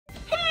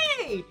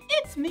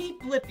it's me,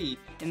 Blippi,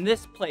 and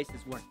this place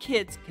is where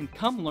kids can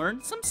come learn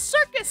some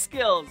circus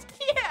skills.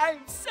 Yeah,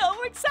 I'm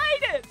so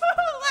excited.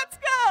 Let's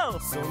go.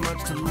 So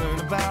much to learn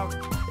about,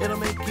 it'll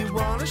make you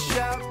want to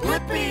shout,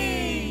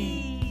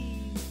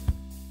 Blippi!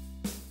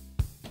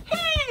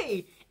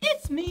 Hey,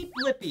 it's me,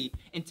 Blippi,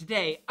 and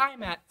today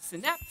I'm at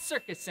Synapse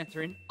Circus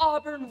Centre in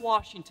Auburn,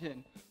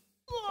 Washington.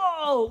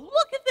 Whoa,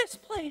 look at this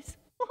place.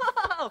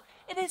 Wow,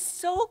 it is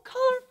so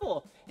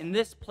colorful. And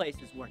this place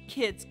is where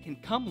kids can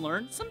come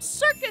learn some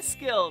circus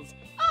skills.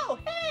 Oh,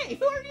 hey,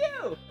 who are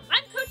you?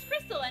 I'm Coach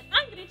Crystal, and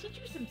I'm going to teach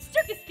you some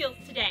circus skills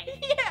today.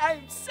 Yeah,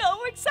 I'm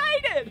so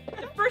excited.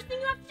 The first thing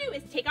you have to do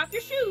is take off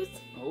your shoes.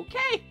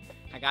 Okay,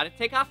 I gotta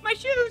take off my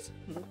shoes.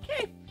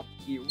 Okay,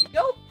 here we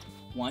go.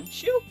 1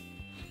 shoe,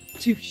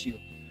 2 shoe.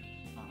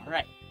 All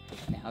right,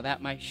 now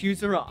that my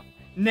shoes are off,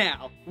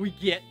 now we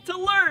get to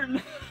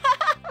learn.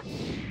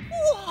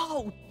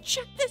 Whoa,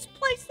 check this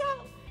place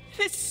out.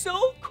 It's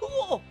so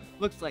cool.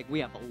 Looks like we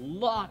have a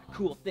lot of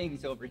cool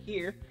things over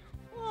here.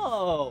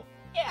 Whoa,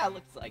 yeah,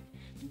 looks like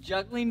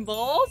juggling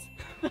balls.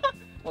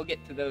 We'll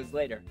get to those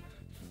later.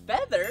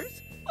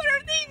 Feathers? What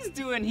are these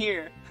doing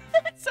here?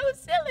 It's so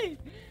silly.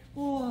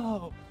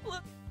 Whoa,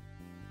 look.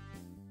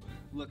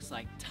 Looks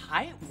like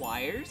tight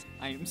wires.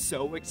 I am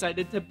so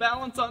excited to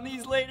balance on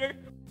these later.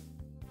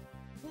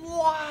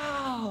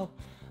 Wow,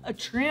 a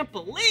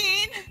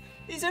trampoline.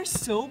 These are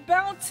so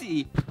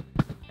bouncy.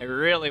 I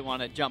really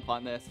want to jump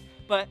on this,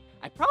 but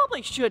I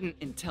probably shouldn't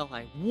until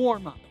I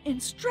warm up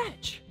and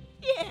stretch.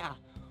 Yeah.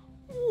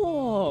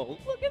 Whoa,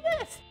 look at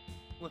this.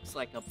 Looks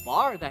like a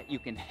bar that you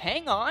can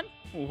hang on.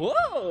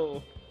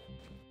 Whoa.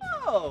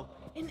 Oh,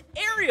 an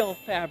aerial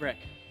fabric.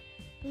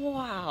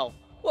 Wow,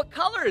 what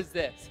color is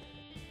this?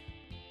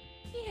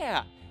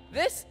 Yeah,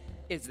 this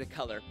is the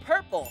color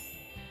purple.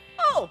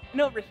 Oh,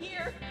 and over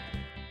here,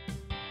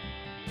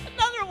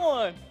 another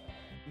one.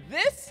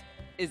 This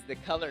is the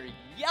color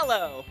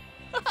yellow.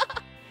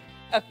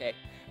 Okay,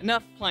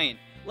 enough playing.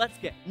 Let's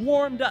get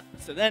warmed up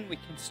so then we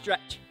can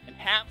stretch and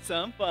have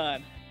some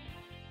fun.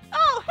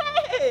 Oh,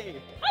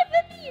 hey! Hi,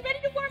 Blippi, you ready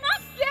to warm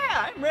up?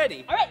 Yeah, I'm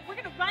ready. All right, we're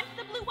going to run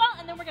to the blue wall,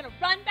 and then we're going to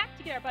run back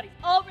to get our buddies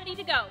all ready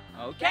to go.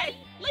 Okay. Ready?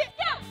 Let's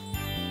go!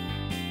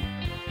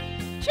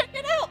 Check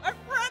it out, I'm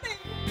running.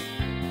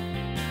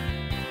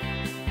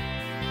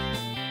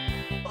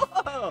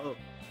 Whoa.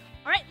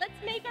 All right, let's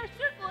make our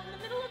circle in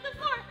the middle of the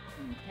floor.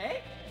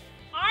 Okay.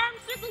 Arm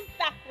circles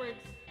backwards.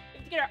 We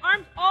have to get our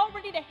arms all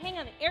ready to hang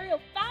on the aerial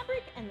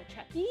fabric and the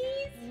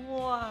trapeze.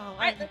 Wow. All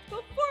right, let's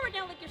go forward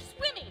now like you're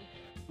swimming.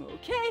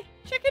 Okay,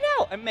 check it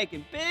out. I'm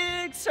making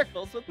big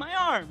circles with my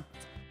arms.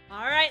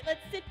 All right,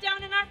 let's sit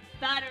down in our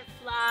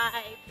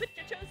butterfly. Put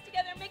your toes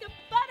together and make a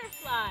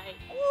butterfly.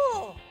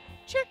 Whoa,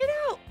 check it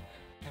out.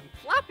 I'm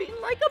flapping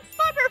like a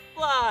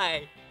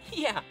butterfly.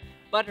 Yeah,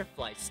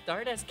 butterflies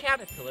start as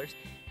caterpillars.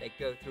 They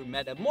go through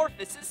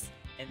metamorphosis,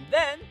 and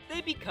then they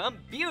become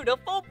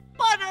beautiful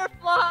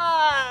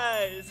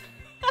butterflies.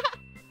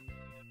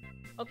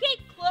 Okay,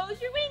 close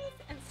your wings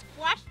and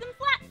squash them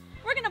flat.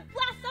 We're gonna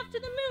blast off to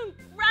the moon.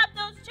 Grab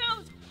those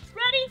toes.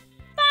 Ready?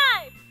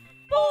 5,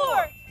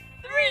 4,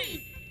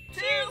 3,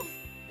 2,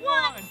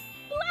 1.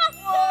 blast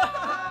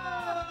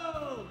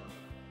Whoa!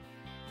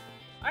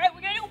 All right,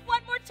 we're gonna do it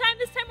one more time.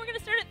 This time we're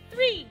gonna start at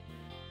 3,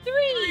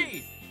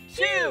 3,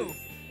 2,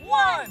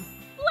 1.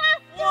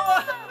 blast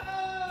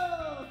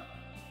Whoa!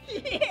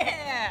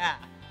 Yeah!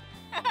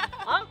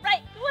 All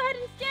right, go ahead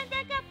and stand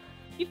back up.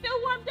 You feel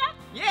warmed up?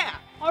 Yeah!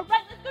 All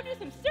right, let's go do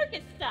some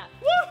circus stuff.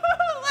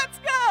 Woohoo! Let's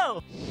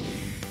go!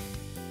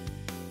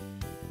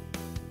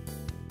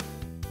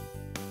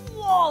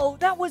 Whoa,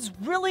 that was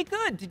really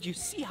good. Did you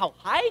see how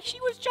high she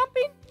was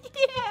jumping?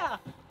 Yeah!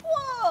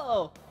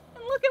 Whoa!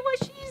 And look at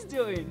what she's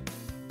doing.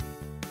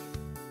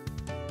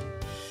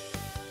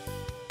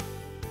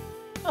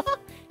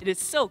 It is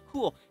so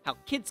cool how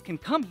kids can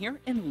come here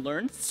and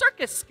learn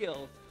circus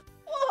skills.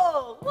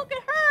 Whoa, look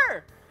at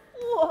her.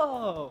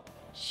 Whoa,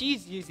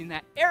 she's using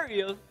that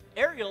aerial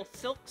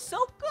silk so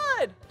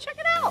good. Check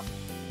it out.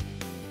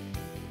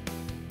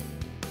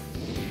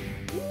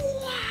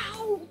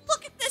 Wow,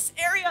 look at this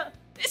area.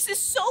 This is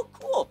so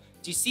cool.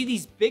 Do you see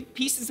these big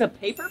pieces of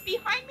paper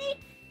behind me?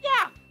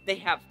 Yeah, they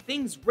have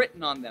things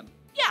written on them.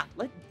 Yeah,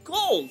 like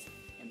goals.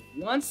 And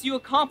once you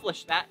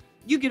accomplish that,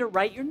 you get to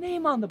write your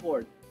name on the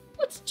board.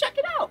 Let's check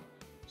it out.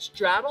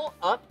 Straddle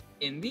up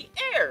in the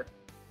air.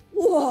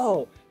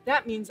 Whoa,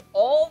 that means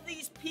all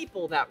these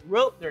people that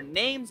wrote their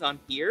names on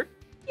here,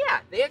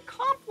 yeah, they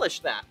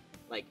accomplished that.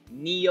 Like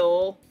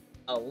Neil,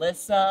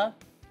 Alyssa,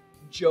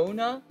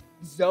 Jonah,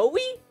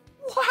 Zoe.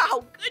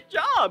 Wow, good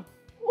job.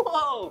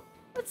 Whoa,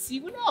 let's see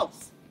what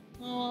else.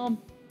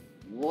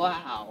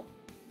 Wow.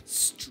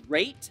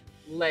 Straight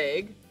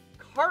leg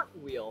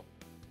cartwheel.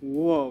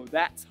 Whoa,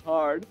 that's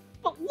hard.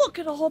 But look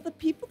at all the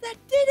people that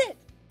did it.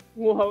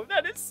 Whoa,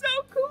 that is so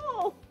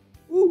cool.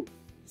 Ooh,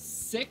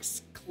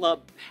 6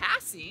 club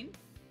passing.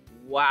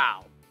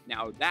 Wow,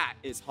 now that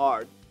is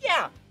hard.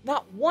 Yeah,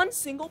 not one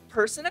single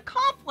person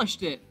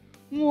accomplished it.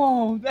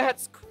 Whoa,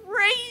 that's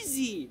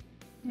crazy.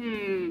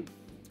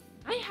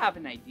 I have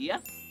an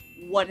idea.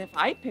 what if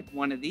I pick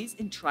one of these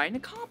and try and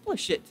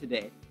accomplish it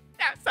today?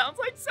 That sounds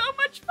like so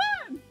much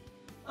fun.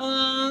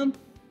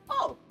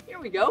 Oh, here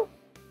we go.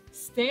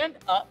 Stand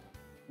up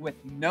with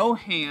no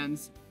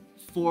hands,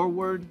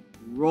 forward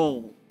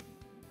roll.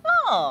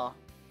 Oh,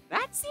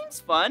 that seems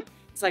fun.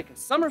 It's like a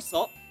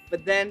somersault,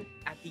 but then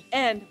at the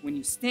end, when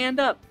you stand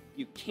up,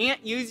 you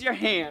can't use your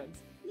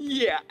hands.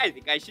 Yeah, I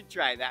think I should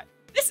try that.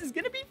 This is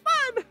gonna be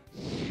fun.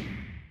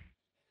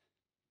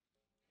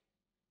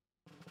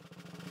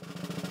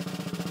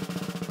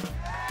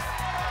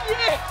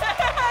 Yeah,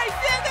 I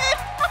did it!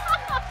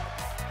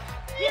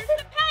 Here's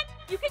the pen.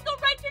 You can go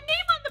write your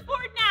name on the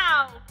board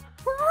now.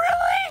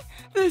 Really?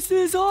 This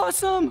is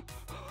awesome!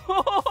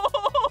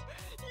 Oh,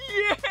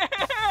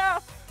 yeah!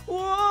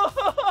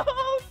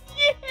 Whoa,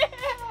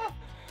 yeah!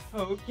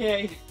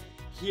 Okay,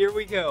 here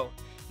we go.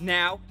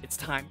 Now it's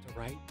time to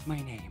write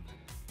my name.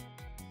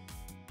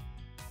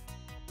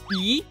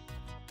 B-L-I-P-P-I.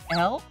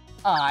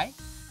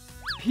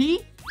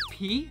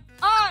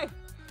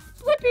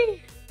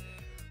 Blippi!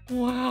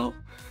 Wow,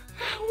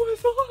 that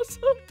was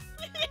awesome!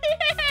 Yeah!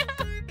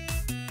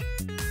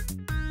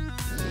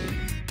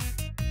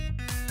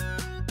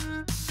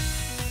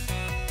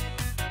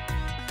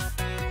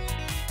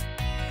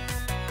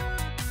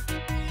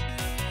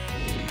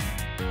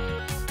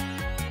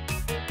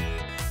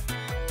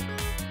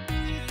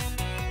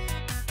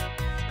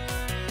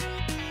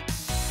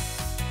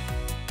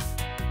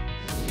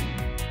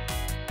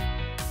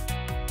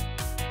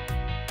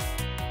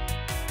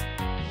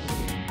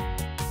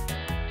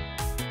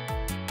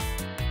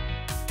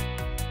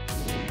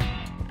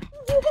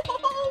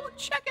 Whoa,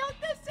 check out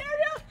this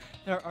area.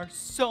 There are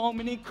so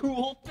many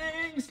cool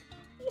things.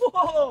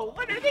 Whoa,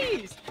 what are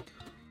these?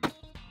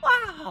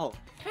 Wow,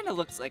 kind of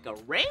looks like a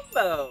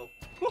rainbow.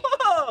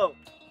 Whoa,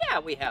 yeah,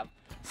 we have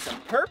some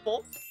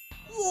purple.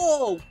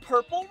 Whoa,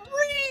 purple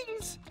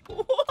rings.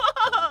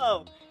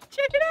 Whoa,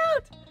 check it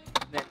out.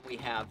 Then we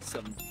have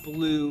some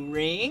blue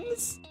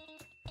rings.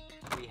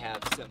 We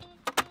have some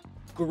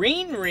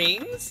green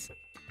rings.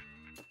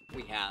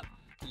 We have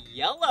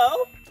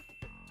yellow.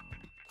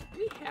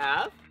 We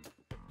have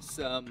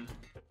some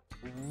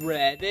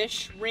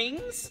reddish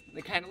rings.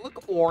 They kind of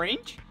look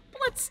orange.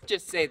 Let's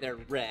just say they're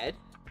red.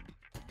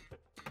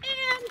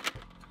 And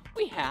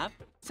we have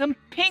some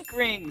pink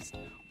rings.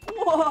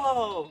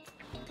 Whoa,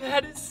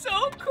 that is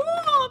so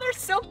cool. They're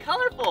so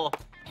colorful.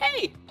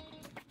 Hey,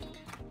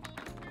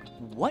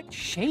 what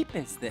shape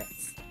is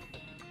this?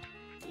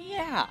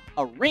 Yeah,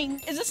 a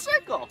ring is a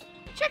circle.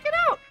 Check it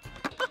out.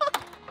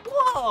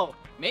 Whoa,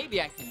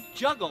 maybe I can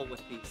juggle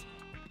with these.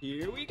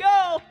 Here we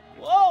go.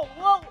 Whoa,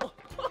 whoa.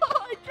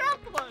 I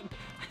dropped one.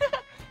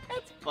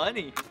 That's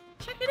funny.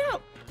 Check it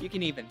out. You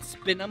can even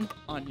spin them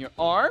on your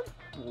arm.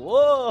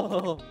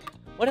 Whoa.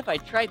 What if I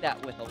tried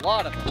that with a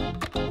lot of them?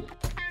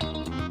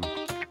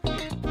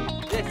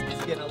 This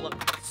is gonna look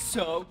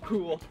so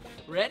cool.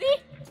 Ready?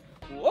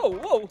 Whoa,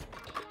 whoa,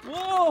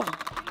 whoa.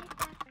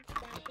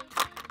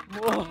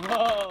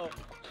 Whoa.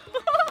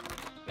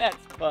 That's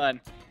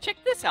fun. Check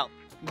this out.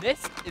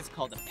 This is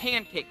called a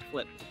pancake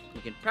flip.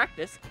 You can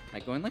practice by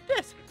going like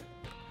this.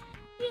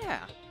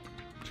 Yeah.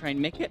 Try and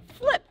make it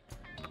flip.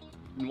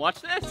 And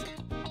watch this.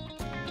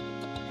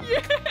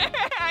 Yeah,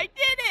 I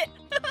did it.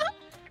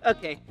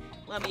 Okay,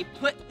 let me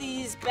put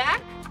these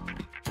back.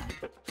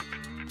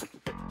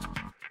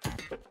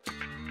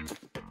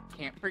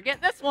 Can't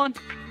forget this one.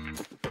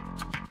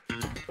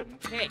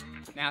 Okay,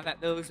 now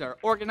that those are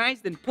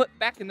organized and put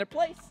back in their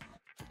place,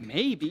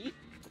 maybe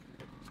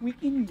we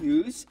can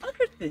use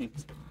other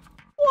things.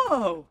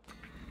 Whoa,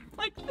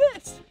 like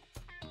this.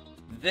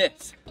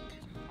 This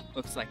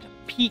looks like a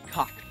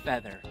peacock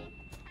feather.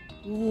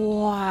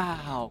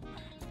 Wow,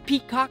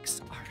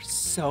 peacocks are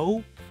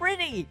so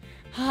pretty.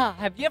 Huh,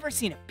 have you ever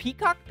seen a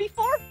peacock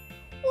before?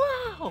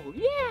 Wow,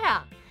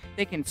 yeah.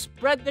 They can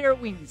spread their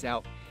wings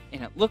out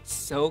and it looks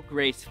so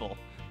graceful.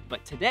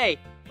 But today,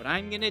 what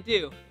I'm gonna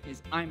do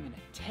is I'm gonna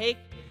take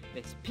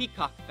this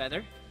peacock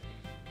feather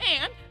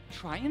and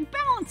try and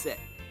balance it.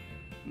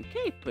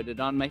 Okay, put it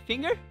on my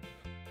finger.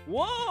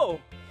 Whoa,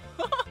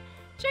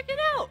 check it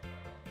out.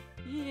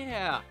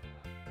 Yeah,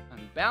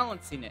 I'm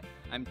balancing it.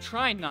 I'm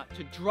trying not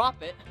to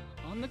drop it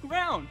on the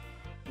ground.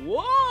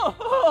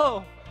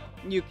 Whoa!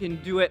 You can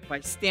do it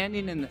by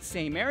standing in the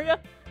same area,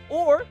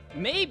 or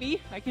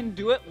maybe I can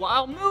do it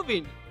while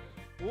moving.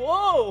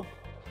 Whoa!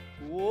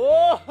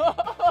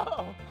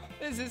 Whoa!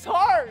 This is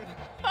hard.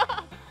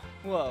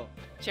 Whoa,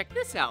 check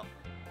this out.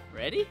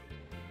 Ready?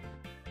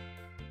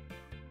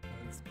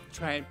 Let's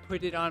try and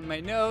put it on my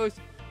nose.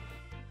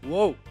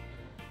 Whoa!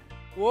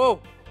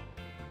 Whoa!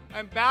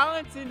 I'm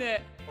balancing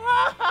it.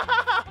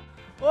 Whoa!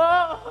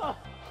 Whoa!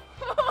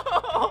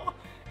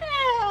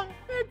 Yeah,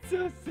 that's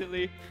so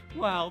silly.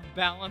 Wow,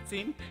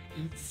 balancing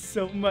is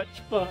so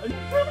much fun.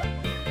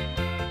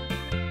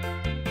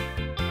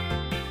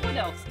 What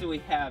else do we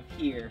have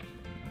here?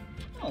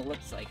 Oh,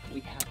 looks like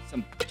we have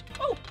some,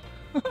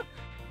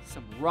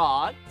 some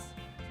rods,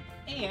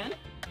 and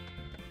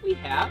we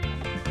have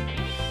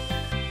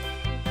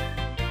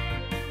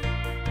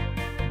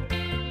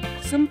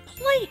some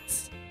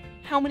plates.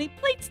 how many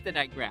plates did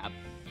I grab?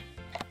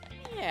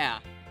 Yeah.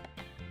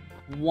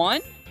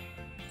 1,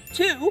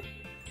 2,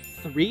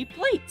 3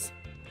 plates.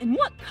 And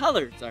what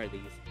colors are these?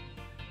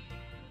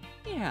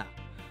 Yeah.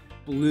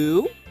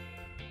 Blue,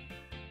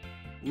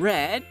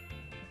 red,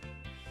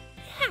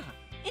 yeah,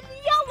 and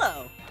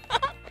yellow.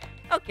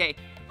 Okay,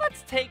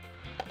 let's take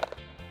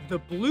the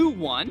blue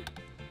one,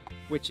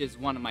 which is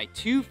one of my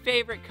 2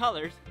 favorite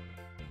colors,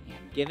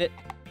 and give it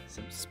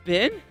some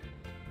spin.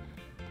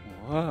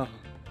 Whoa,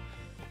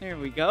 there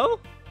we go.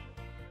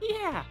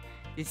 Yeah,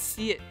 you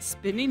see it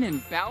spinning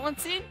and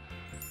balancing?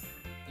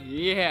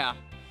 Yeah,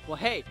 well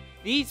hey,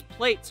 these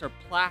plates are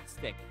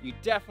plastic. You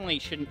definitely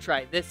shouldn't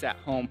try this at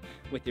home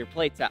with your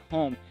plates at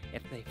home.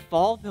 If they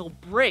fall, they'll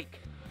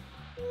break.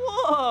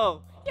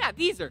 Whoa, yeah,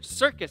 these are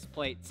circus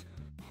plates.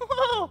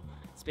 Whoa,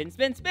 spin,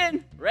 spin,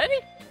 spin. Ready?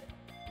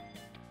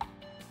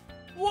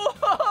 Whoa,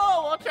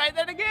 I'll try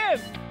that again.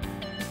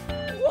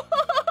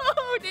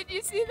 Whoa, did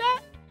you see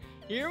that?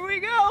 Here we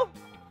go.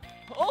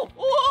 Oh,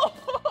 whoa.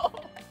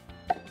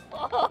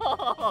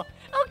 Oh,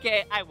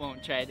 okay, I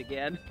won't try it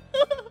again.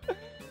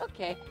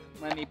 Okay,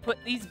 let me put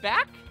these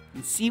back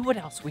and see what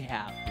else we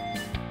have.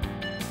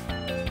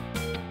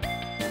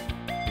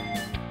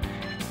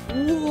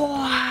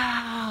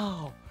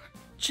 Wow,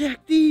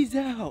 check these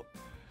out.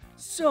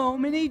 So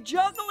many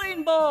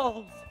juggling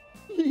balls.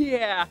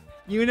 Yeah,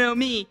 you know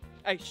me,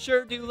 I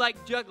sure do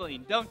like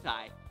juggling, don't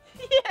I?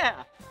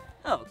 Yeah,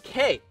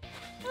 okay.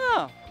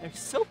 Oh, they're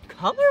so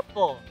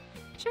colorful.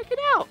 Check it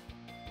out.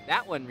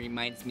 That one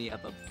reminds me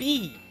of a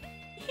bee.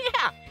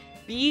 Yeah,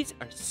 bees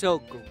are so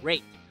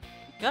great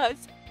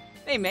because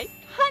they make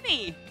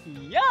honey.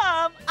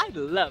 Yum, I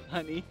love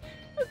honey.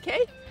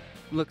 Okay,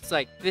 looks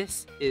like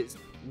this is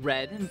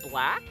red and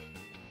black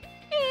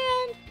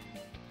and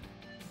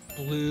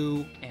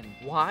blue and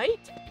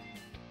white,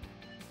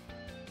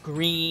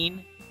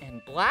 green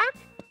and black.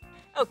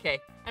 Okay,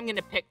 I'm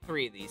gonna pick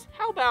 3 of these.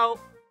 How about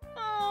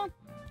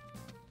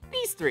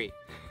these 3?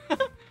 All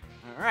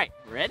right,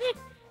 ready?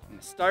 I'm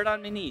gonna start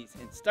on my knees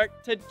and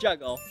start to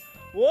juggle.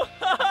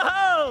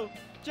 Whoa!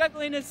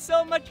 Juggling is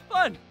so much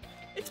fun.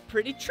 It's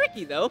pretty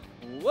tricky though.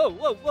 Whoa,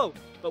 whoa, whoa.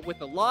 But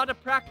with a lot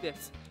of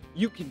practice,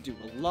 you can do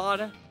a lot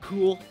of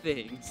cool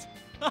things.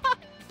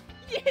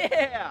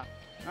 Yeah!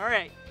 All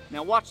right,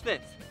 now watch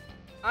this.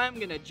 I'm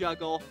gonna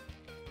juggle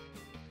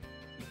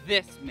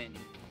this many.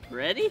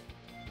 Ready?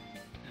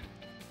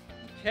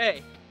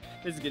 Okay,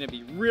 this is gonna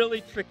be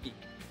really tricky.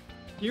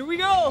 Here we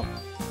go!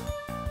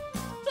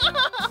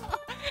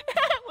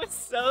 That was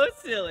so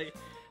silly.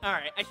 All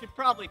right, I should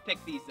probably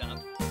pick these up.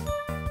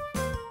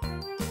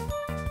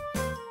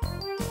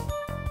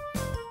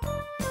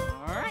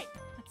 All right,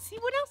 let's see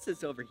what else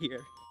is over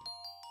here.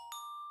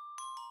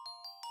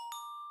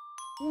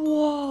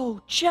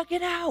 Whoa, check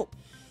it out.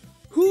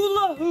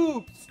 Hula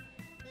hoops.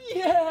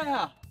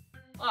 Yeah,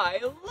 I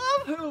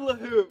love hula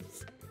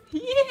hoops.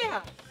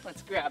 Yeah,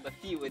 let's grab a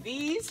few of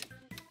these.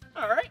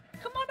 All right,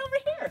 come on over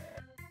here.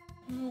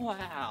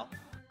 Wow,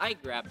 I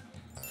grabbed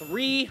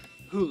 3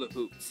 hula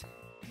hoops.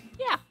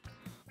 Yeah,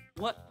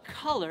 what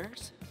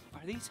colors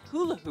are these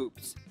hula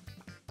hoops?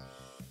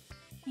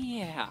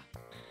 Yeah,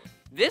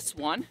 this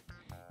one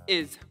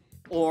is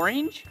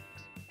orange,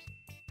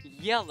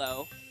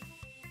 yellow,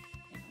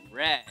 and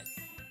red.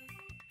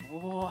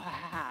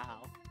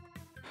 Wow,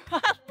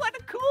 what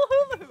a cool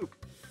hula hoop.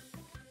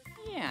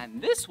 Yeah,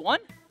 and this one,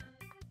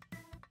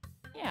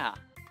 yeah,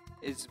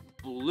 is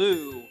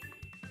blue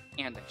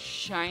and a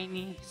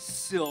shiny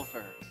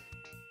silver.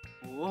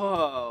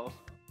 Whoa.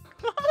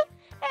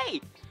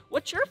 Hey,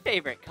 what's your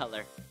favorite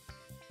color?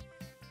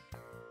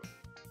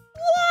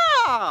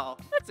 Wow,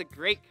 that's a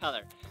great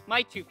color.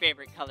 My 2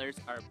 favorite colors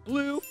are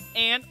blue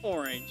and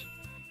orange.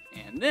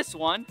 And this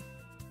one,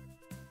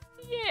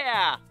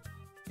 yeah,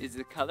 is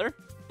the color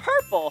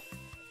purple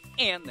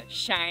and the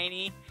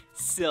shiny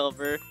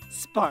silver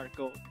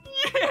sparkle.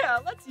 Yeah,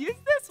 let's use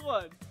this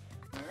one.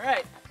 All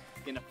right,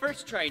 I'm gonna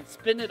first try and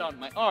spin it on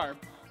my arm.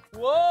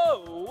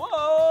 Whoa,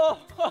 whoa,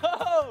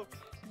 whoa,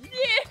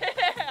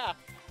 yeah,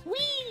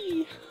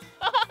 whee,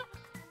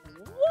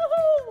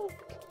 woohoo.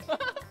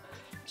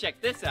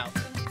 Check this out.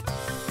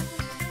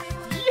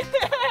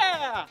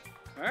 Yeah,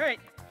 all right,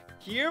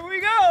 here we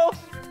go.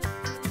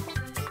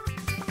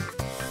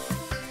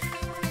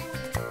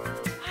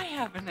 I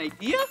have an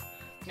idea.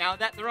 Now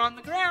that they're on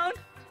the ground,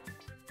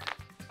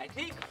 I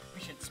think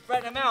we should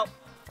spread them out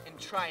and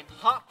try and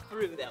hop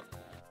through them.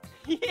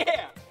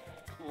 Yeah,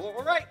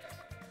 all right.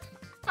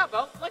 How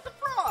about like a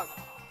frog?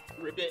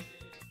 Ribbit,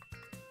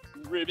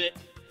 ribbit,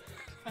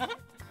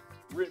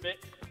 ribbit,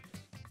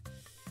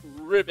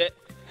 ribbit.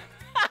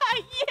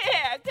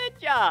 Yeah, good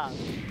job.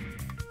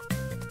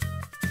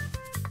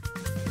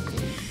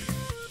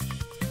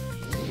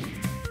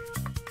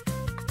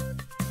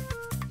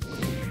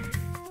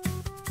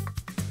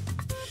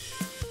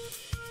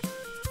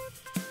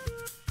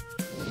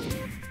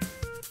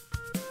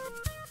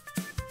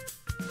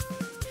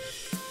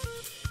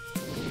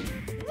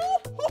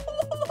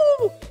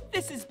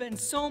 This has been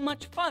so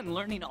much fun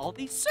learning all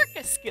these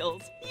circus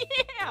skills.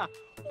 Yeah!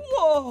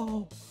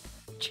 Whoa!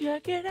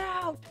 Check it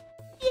out.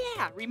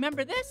 Yeah,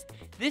 remember this?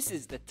 This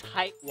is the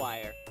tight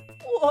wire.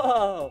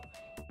 Whoa!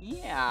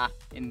 Yeah,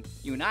 and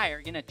you and I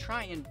are gonna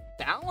try and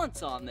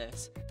balance on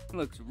this. It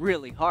looks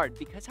really hard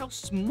because how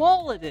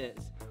small it is.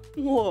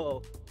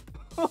 Whoa.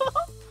 All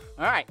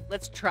right,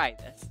 let's try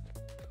this.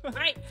 All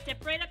right,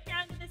 step right up here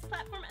onto this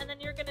platform, and then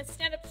you're gonna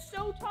stand up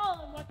so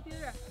tall and walk through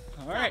the rest.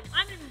 All right. So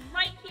I'm gonna be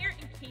right here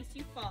in case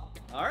you fall.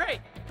 All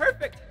right,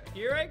 perfect.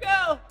 Here I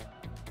go.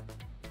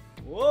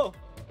 Whoa.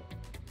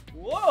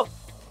 Whoa.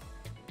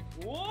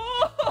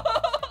 Whoa.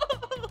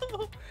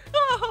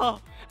 Oh,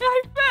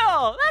 I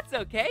fell. That's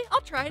okay.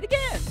 I'll try it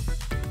again.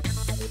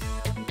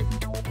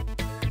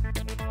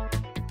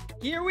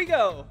 Here we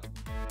go.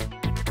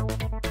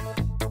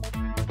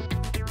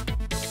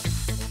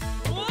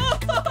 Whoa!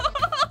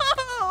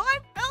 I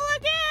fell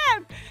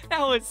again.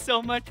 That was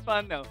so much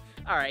fun, though.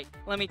 All right,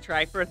 let me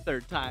try for a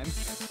third time.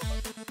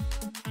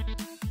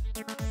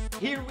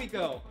 Here we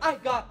go. I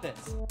got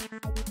this.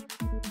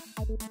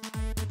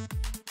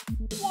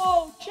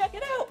 Whoa, check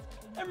it out.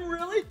 I'm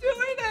really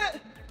doing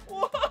it.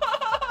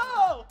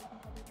 Whoa!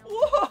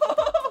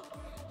 Whoa!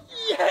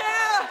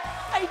 Yeah!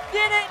 I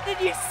did it! Did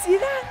you see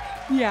that?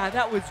 Yeah,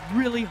 that was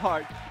really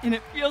hard. And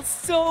it feels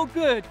so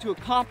good to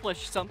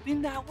accomplish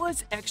something that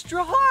was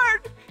extra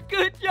hard.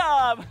 Good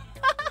job!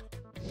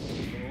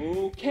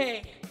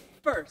 Okay,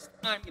 first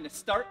I'm gonna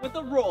start with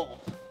a roll.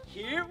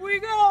 Here we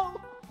go!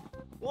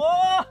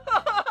 Whoa!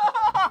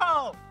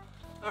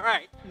 All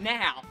right,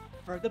 now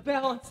for the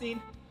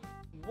balancing.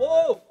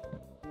 Whoa!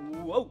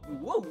 Whoa,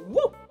 whoa,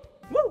 whoa,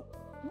 whoa,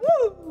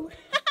 whoa!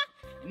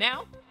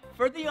 Now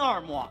for the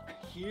arm walk.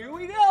 Here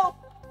we go.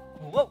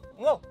 Whoa,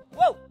 whoa,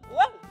 whoa,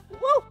 whoa,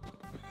 whoa!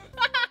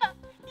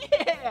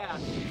 Yeah!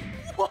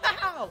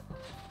 Wow!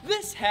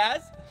 This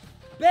has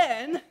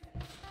been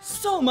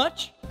so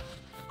much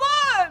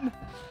fun!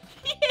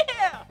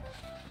 Yeah!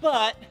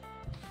 But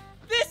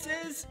this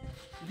is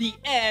the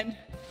end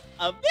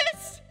of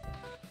this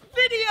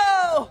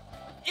video.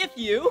 If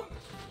you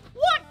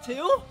want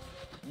to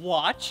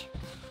watch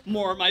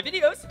more of my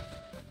videos,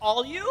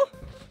 all you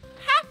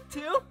have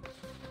to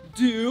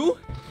do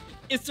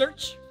is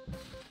search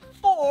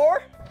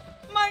for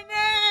my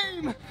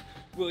name.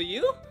 Will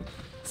you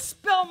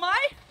spell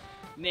my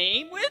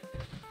name with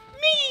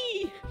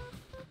me?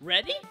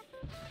 Ready?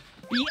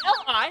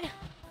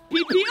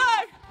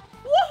 B-L-I-P-P-I.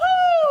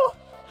 Woohoo!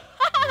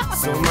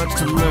 So much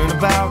to learn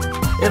about,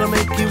 it'll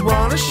make you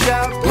wanna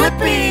shout,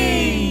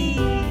 Blippi!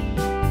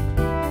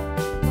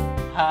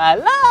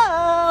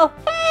 Hello!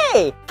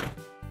 Hey!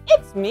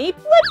 It's me,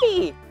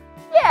 Blippi!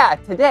 Yeah,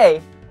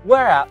 today we're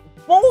at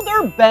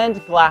Boulder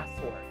Bend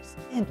Glassworks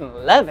in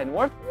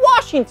Leavenworth,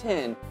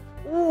 Washington.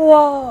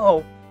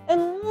 Whoa!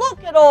 And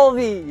look at all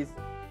these!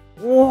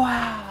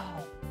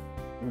 Wow!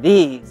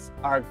 These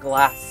are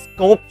glass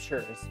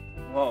sculptures.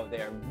 Whoa,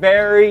 they're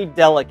very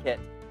delicate.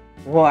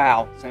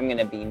 Wow, so I'm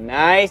gonna be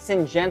nice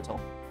and gentle.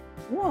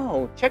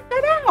 Whoa, check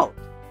that out!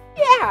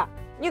 Yeah,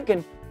 you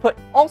can put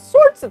all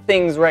sorts of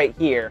things right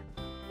here.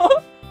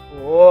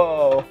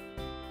 Whoa!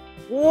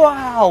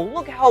 Wow,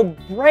 look how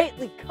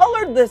brightly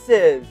colored this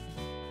is!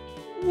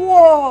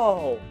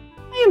 Whoa!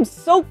 I am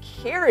so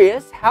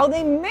curious how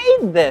they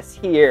made this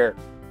here.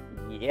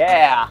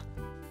 Yeah,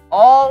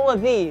 all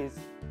of these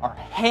are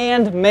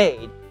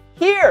handmade.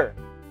 Here,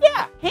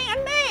 yeah,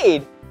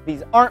 handmade.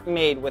 These aren't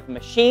made with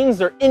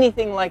machines or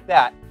anything like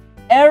that.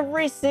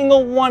 Every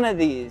single one of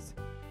these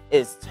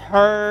is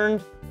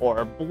turned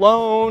or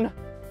blown.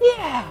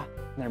 Yeah,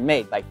 they're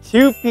made by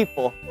two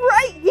people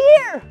right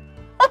here.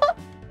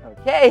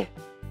 Okay,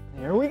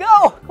 there we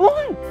go. Come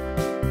on.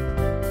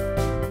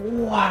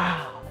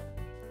 Wow.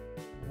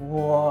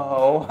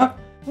 Whoa.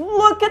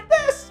 Look at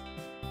this.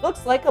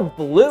 Looks like a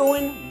blue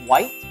and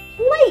white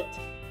plate.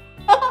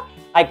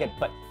 I could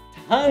put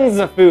tons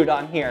of food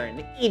on here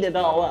and eat it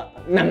all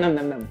up. Nom, nom,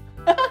 nom, nom.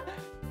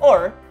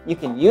 Or you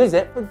can use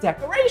it for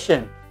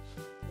decoration.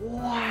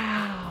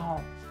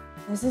 Wow.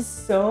 This is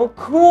so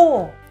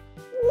cool.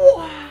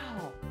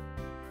 Wow.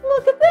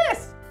 Look at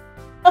this.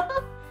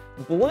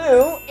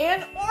 Blue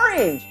and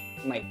orange,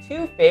 my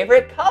two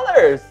favorite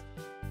colors.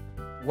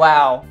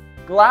 Wow,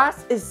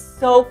 glass is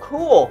so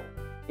cool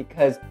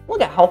because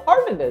look at how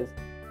hard it is.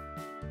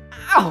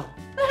 Ow,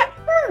 that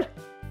hurt.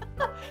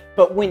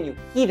 But when you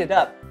heat it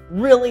up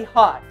really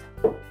hot,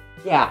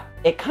 yeah,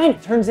 it kind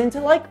of turns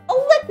into like a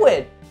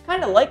liquid,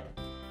 kind of like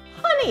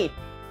honey.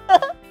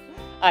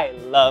 I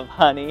love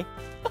honey.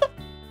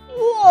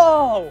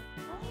 Whoa,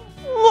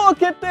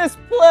 look at this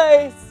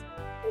place.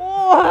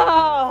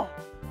 Wow.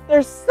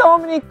 There's so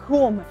many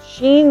cool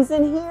machines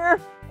in here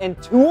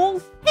and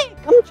tools. Hey,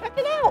 come check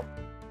it out.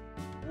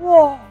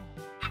 Whoa,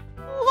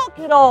 look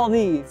at all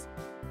these.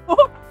 They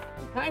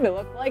kind of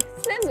look like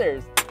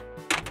scissors,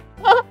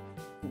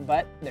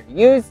 but they're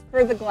used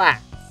for the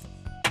glass.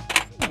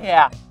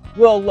 Yeah,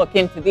 we'll look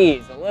into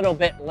these a little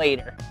bit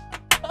later.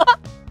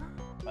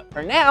 But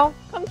for now,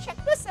 come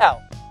check this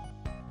out.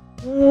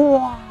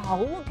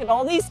 Wow, look at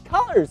all these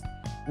colors.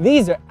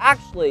 These are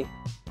actually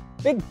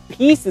big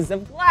pieces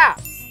of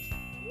glass.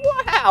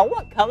 Wow,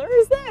 what color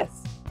is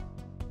this?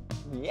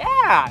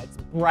 Yeah, it's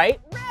bright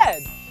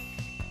red.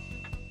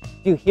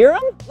 Do you hear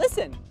them?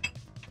 Listen.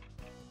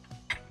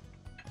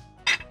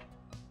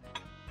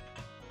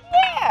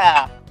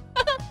 Yeah.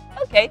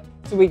 Okay,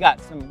 so we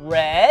got some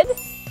red,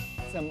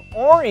 some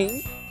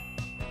orange,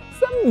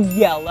 some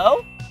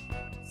yellow,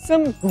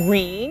 some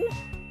green,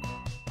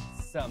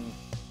 some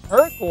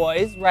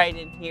turquoise right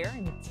in here,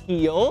 and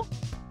teal,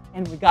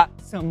 and we got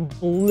some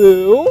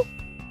blue,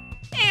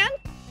 and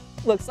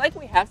looks like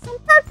we have some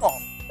purple.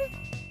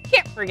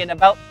 Can't forget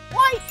about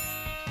white.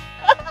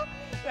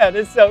 That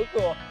is so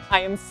cool. I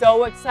am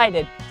so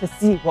excited to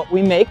see what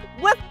we make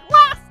with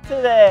glass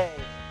today.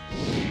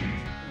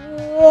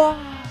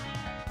 Wow,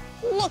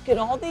 look at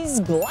all these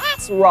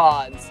glass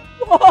rods.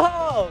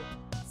 Whoa,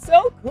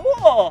 so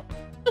cool.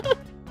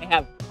 They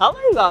have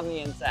colors on the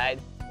inside.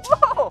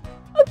 Whoa,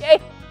 okay.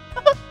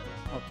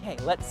 Okay,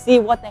 let's see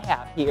what they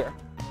have here.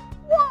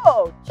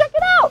 Whoa, check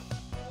it out.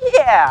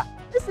 Yeah,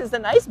 this is a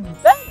nice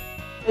bench.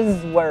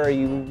 This is where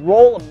you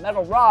roll a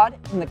metal rod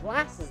and the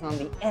glass is on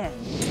the end.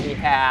 We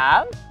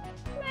have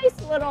a nice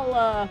little,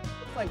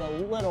 looks like a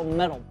little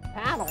metal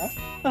paddle.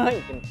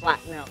 You can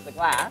flatten out the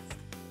glass.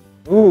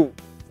 Ooh,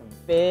 some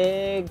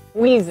big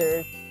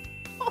tweezers.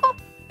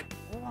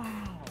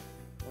 Wow.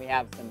 We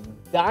have some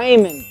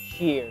diamond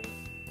shears.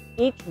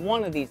 Each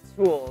one of these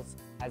tools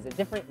has a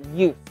different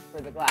use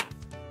for the glass.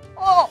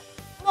 Oh,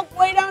 look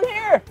way down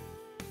here.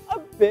 A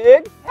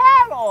big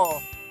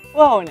paddle.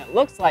 Whoa, and it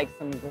looks like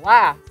some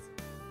glass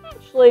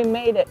actually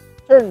made it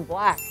turn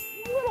black,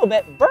 a little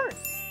bit burnt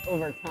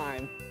over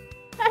time.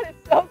 That is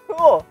so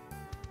cool.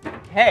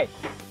 Okay,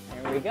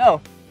 there we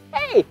go.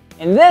 Hey,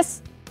 and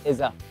this is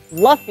a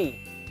fluffy.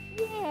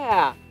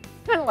 Yeah,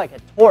 kind of like a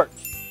torch.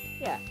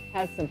 Yeah, it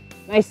has some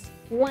nice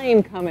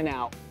flame coming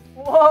out.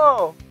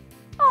 Whoa.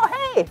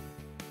 Oh, hey,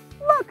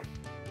 look.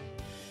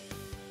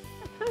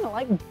 They're kind of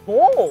like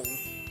bowls.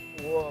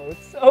 Whoa,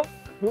 so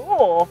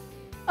cool.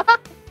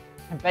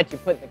 I bet you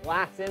put the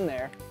glass in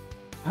there.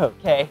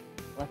 Okay,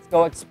 let's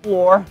go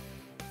explore.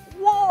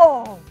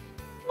 Whoa,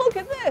 look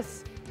at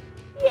this.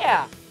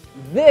 Yeah,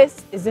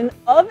 this is an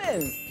oven.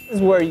 This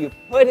is where you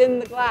put in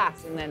the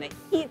glass and then it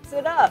heats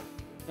it up.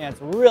 Yeah,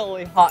 it's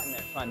really hot in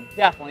there, so I'm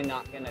definitely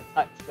not gonna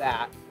touch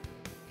that.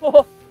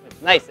 Oh,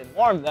 it's nice and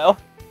warm though.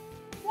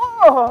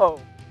 Whoa,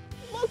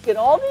 look at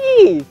all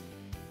these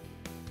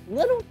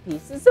little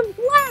pieces of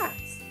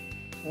glass.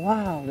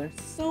 Wow, they're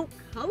so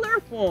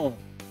colorful.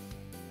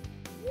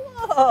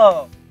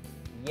 Whoa,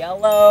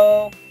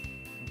 yellow,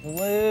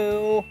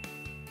 blue,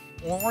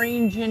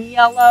 orange and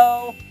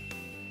yellow,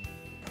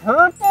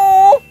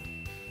 purple.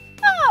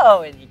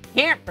 Oh, and you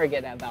can't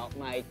forget about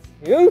my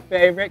two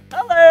favorite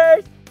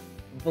colors,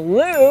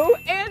 blue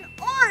and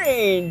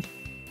orange.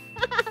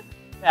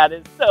 That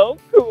is so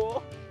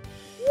cool.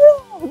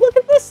 Whoa, look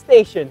at this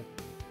station.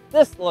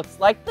 This looks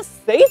like the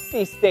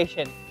safety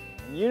station.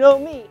 And you know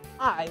me,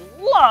 I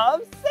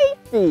love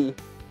safety.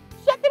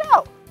 Check it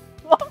out.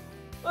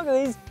 Look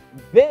at these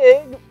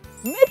big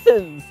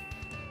mittens.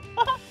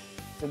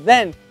 So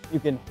then you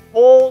can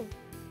hold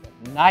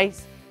the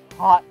nice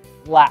hot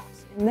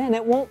glass and then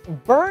it won't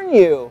burn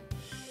you.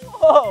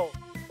 Whoa.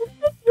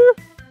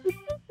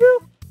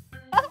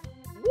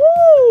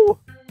 Woo.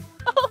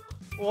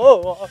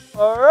 Whoa,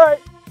 all right.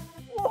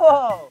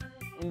 Whoa.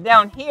 And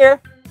down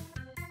here,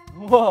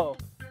 whoa,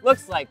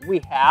 looks like we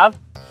have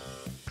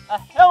a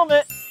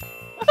helmet.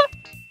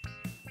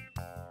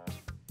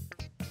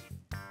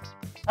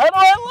 How do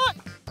I look?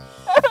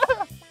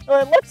 Do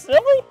I look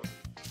silly?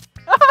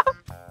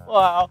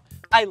 Wow,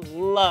 I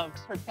love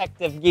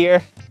protective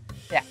gear.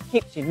 Yeah,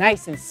 keeps you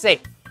nice and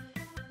safe.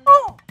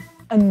 Oh,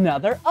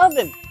 another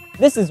oven.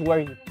 This is where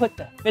you put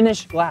the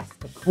finished glass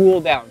to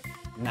cool down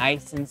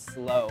nice and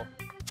slow.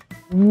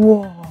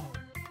 Whoa,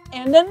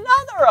 and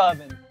another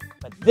oven.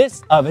 But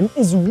this oven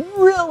is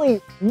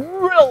really,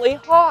 really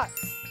hot.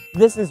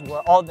 This is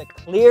where all the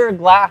clear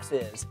glass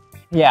is.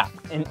 Yeah,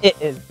 and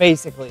it is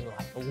basically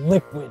like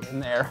liquid in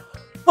there.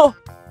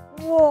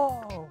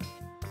 Whoa,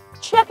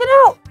 check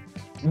it out.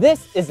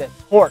 This is a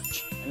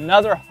torch,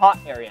 another hot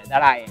area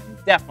that I am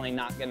definitely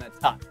not gonna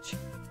touch.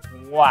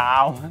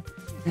 Wow,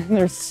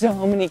 there's so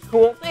many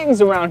cool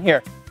things around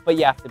here, but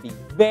you have to be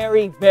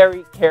very,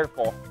 very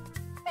careful.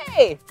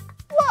 Hey,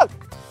 look,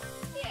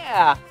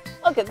 yeah,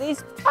 look at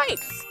these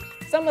pipes.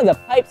 Some of the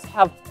pipes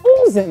have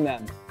holes in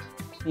them.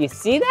 Do you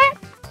see that?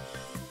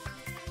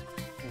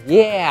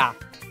 Yeah,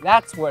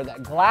 that's where the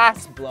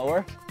glass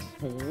blower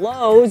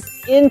blows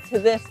into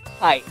this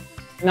pipe.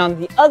 And on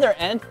the other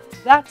end,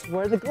 that's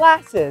where the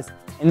glass is.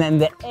 And then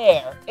the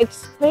air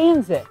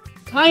expands it,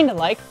 kind of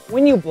like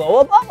when you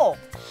blow a bubble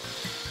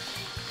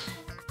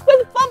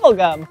with bubble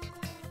gum.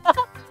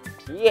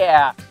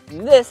 Yeah,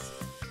 and this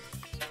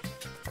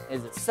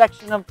is a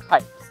section of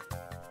pipes.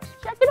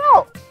 Check it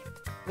out.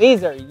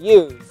 These are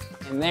used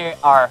and they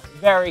are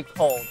very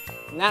cold.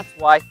 And that's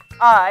why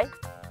I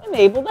am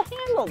able to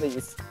handle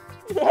these.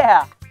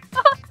 Yeah,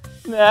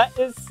 that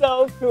is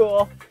so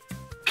cool.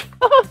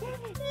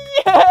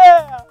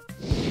 Yeah!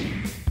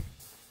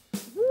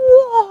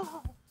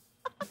 Whoa!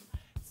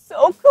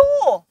 So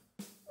cool!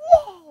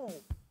 Whoa!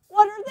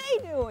 What are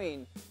they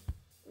doing?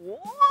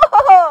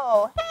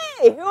 Whoa!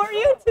 Hi, who are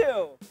you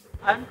two?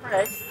 I'm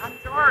Craig. I'm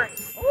Jory.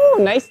 Oh,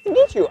 nice to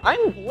meet you.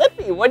 I'm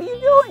Blippi. What are you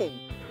doing?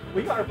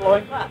 We are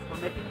blowing glass.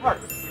 We're making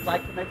hearts. We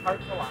like to make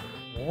hearts a lot.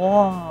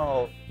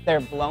 Whoa,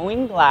 they're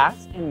blowing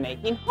glass and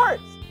making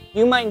hearts. Do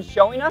you mind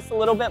showing us a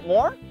little bit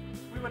more?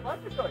 We would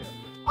love to show you.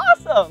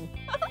 Awesome.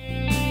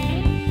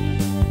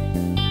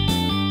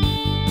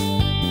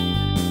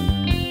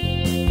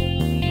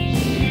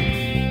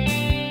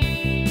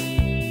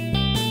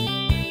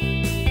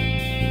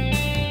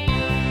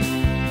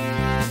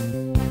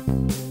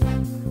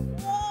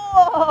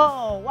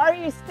 Whoa, why are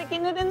you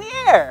sticking it in the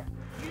air?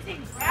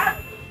 Using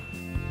gravity.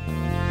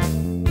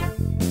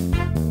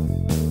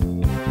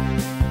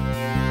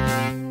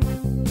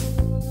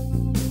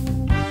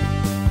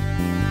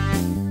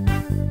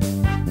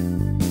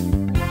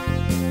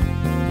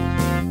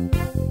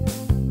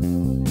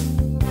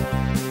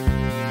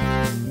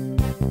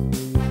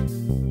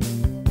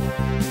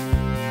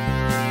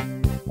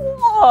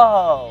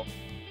 Whoa,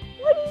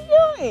 what are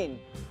you doing?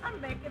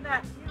 I'm making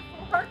that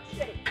beautiful heart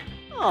shape.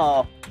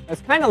 Oh,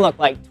 those kind of look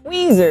like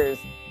tweezers.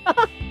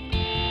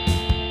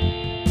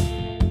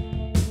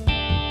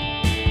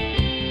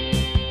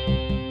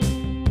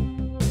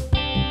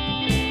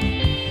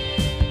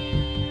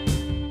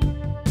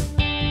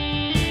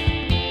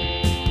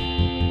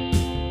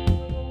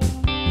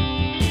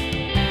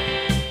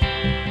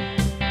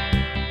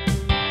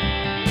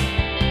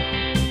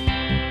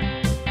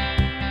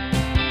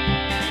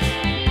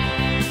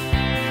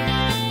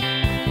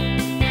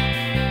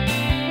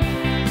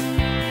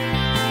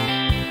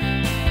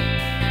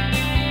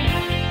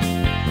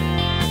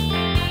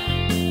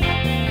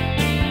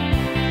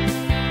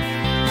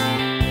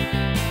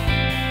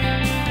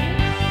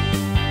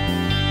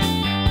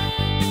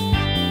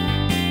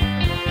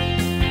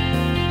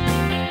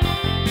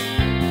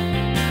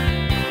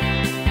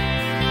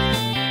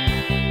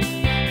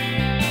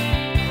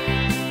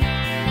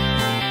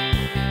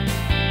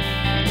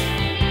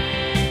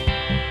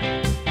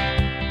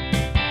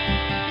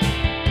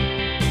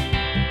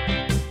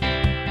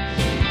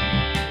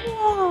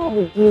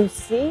 Whoa, do you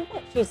see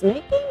what she's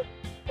making?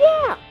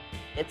 Yeah,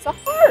 it's a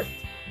heart.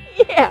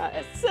 Yeah,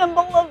 a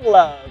symbol of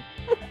love.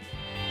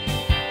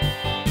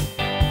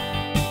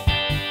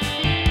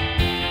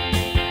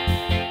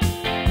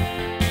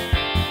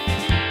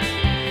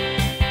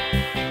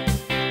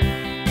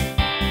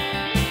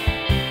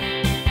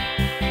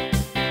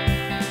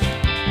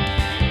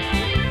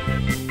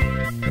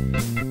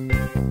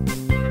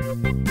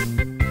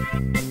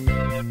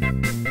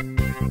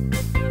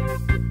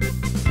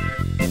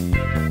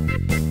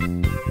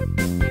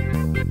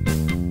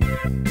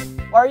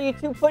 Why are you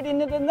two putting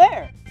it in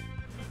there?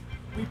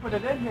 We put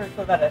it in here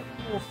so that it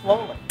cools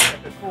slowly.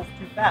 If it cools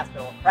too fast,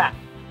 it'll crack.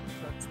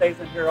 So it stays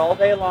in here all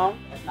day long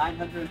at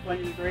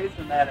 920 degrees,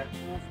 and then it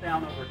cools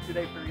down over a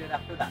 2-day period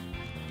after that.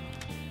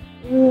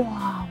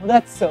 Wow,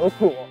 that's so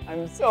cool.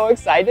 I'm so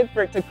excited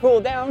for it to cool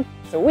down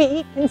so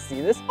we can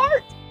see this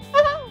heart.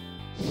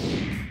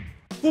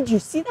 Did you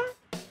see that?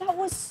 That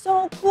was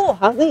so cool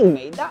how they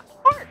made that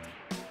heart.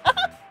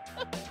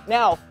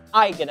 Now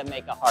I get to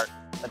make a heart,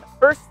 but the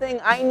first thing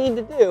I need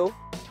to do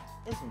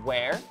is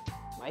wear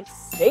my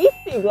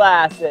safety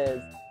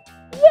glasses.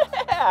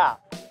 Yeah!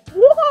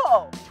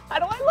 Whoa! How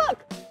do I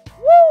look?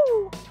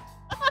 Woo!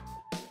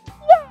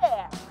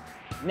 Yeah!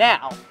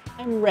 Now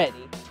I'm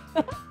ready.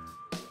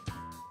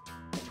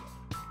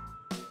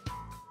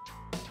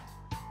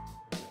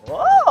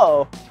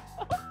 Whoa!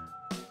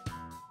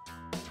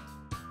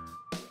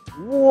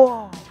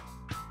 Whoa!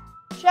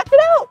 Check it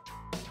out!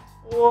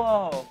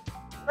 Whoa!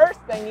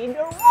 First I need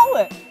to roll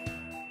it.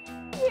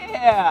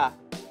 Yeah!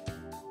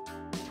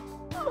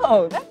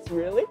 Oh, that's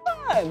really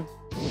fun.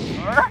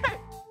 All right.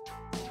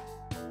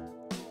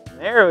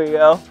 There we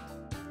go.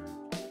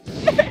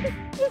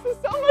 This is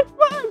so much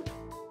fun.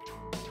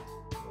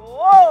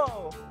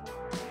 Whoa.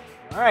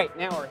 All right,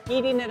 now we're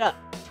heating it up.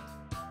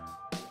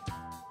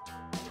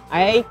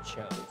 I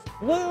chose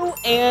blue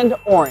and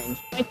orange,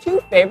 my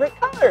two favorite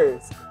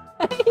colors.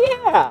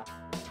 Yeah.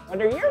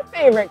 What are your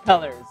favorite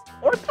colors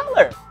or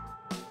color?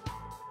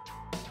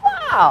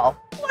 Wow,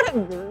 what a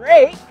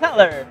great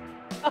color.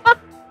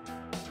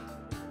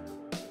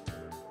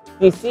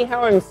 Do you see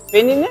how I'm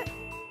spinning it?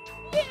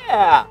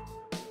 Yeah!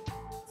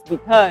 It's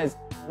because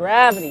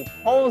gravity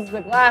pulls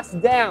the glass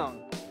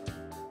down.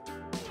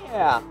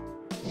 Yeah.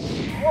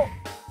 Whoa!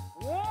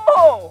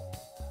 Whoa!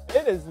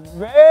 It is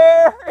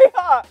very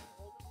hot.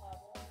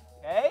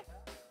 Okay.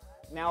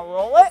 Now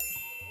roll it.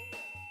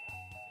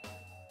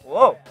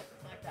 Whoa.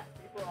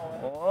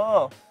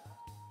 Whoa.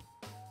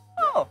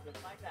 Oh.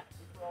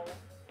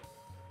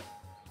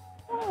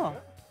 Oh.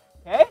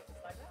 Okay.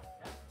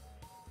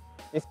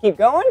 Just keep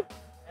going.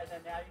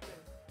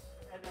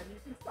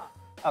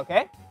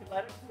 Okay. You can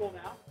let it cool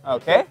now.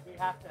 Okay. We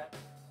have to,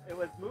 it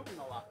was moving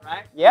a lot,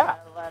 right? Yeah. We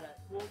have to let it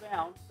cool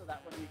down so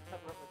that when we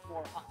cover it with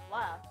more hot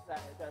glass, that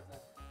it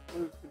doesn't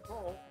lose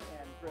control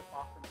and drip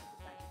off into the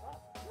tank of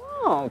glass.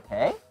 Oh,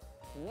 okay.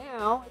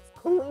 Now it's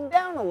cooling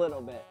down a little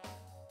bit.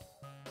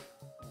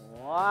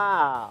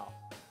 Wow.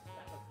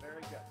 That was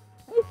very good.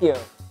 Thank you.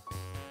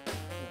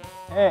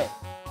 Okay.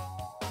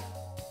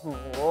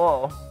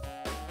 Whoa.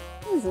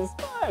 This is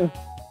fun.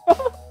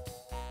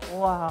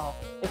 Wow.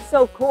 It's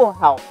so cool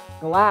how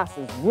glass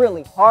is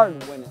really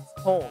hard when it's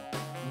cold.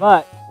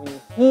 But when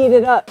you heat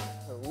it up to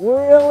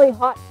really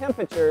hot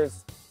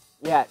temperatures,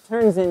 yeah, it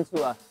turns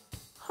into a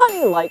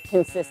honey-like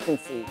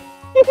consistency.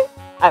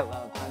 I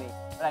love honey,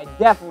 but I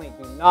definitely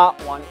do not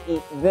want to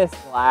eat this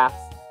glass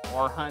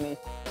or honey,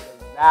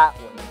 because that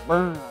would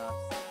burn us.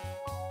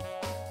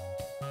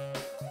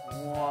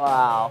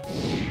 Wow.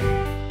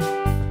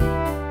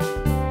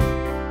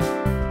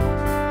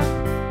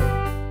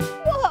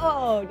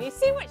 Whoa, do you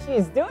see what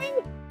she's doing?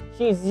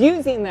 She's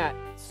using that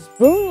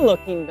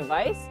spoon-looking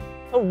device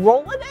to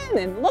roll it in,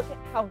 and look at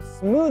how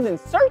smooth and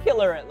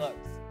circular it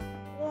looks.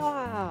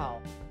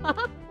 Wow.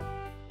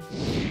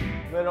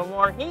 Little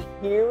more heat,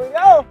 here we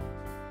go.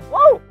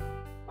 Whoa.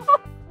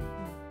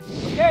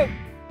 Okay,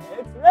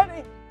 it's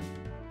ready.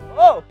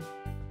 Whoa.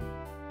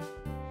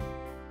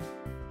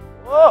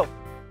 Whoa.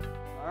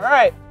 All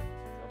right,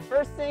 so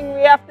first thing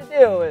we have to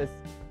do is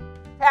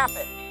tap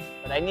it,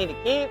 but I need to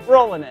keep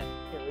rolling it.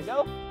 Here we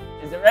go.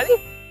 Is it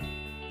ready?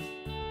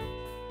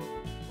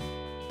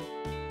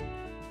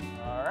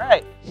 All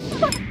right.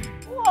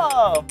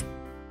 Whoa,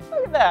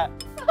 look at that.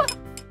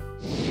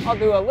 I'll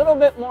do a little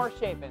bit more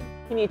shaping.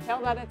 Can you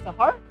tell that it's a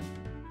heart?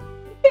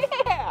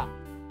 Yeah.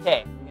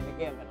 Okay, I'm gonna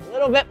give it a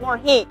little bit more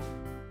heat.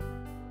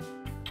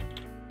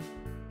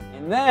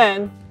 And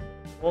then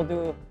we'll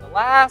do the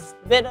last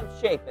bit of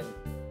shaping.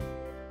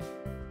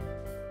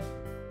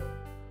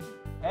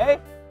 Okay?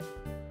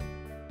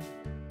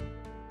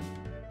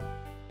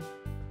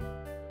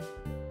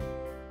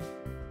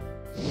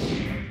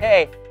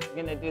 Okay, I'm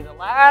gonna do the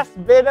last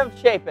bit of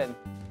shaping.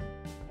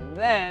 And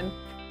then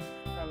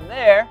from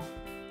there,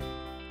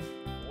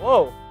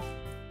 whoa.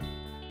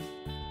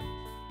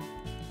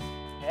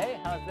 Okay,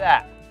 how's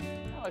that?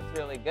 That looks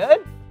really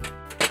good.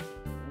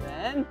 And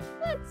then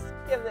let's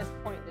give this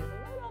point just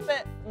a little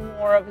bit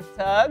more of a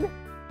tug.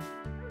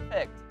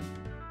 Perfect.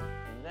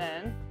 And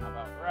then, how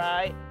about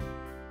right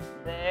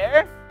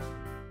there?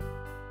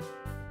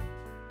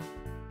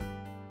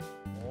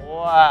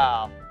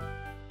 Wow.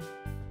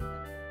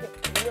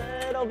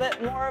 Get a little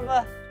bit more of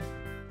a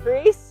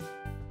crease.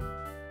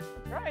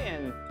 Try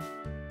and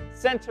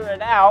center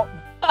it out.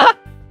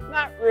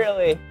 Not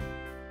really.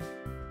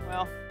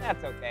 Well,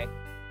 that's okay.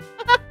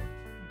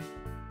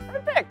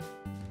 Perfect.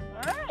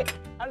 All right.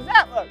 How does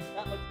that look?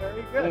 That looks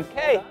very good.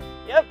 Okay. Well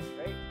done. Yep.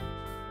 Great.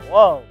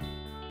 Whoa.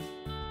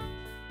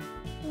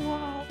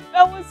 Wow.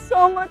 That was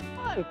so much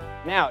fun.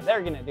 Now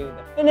they're going to do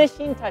the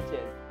finishing touches,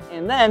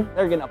 and then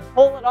they're going to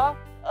pull it off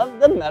of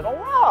the metal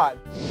rod.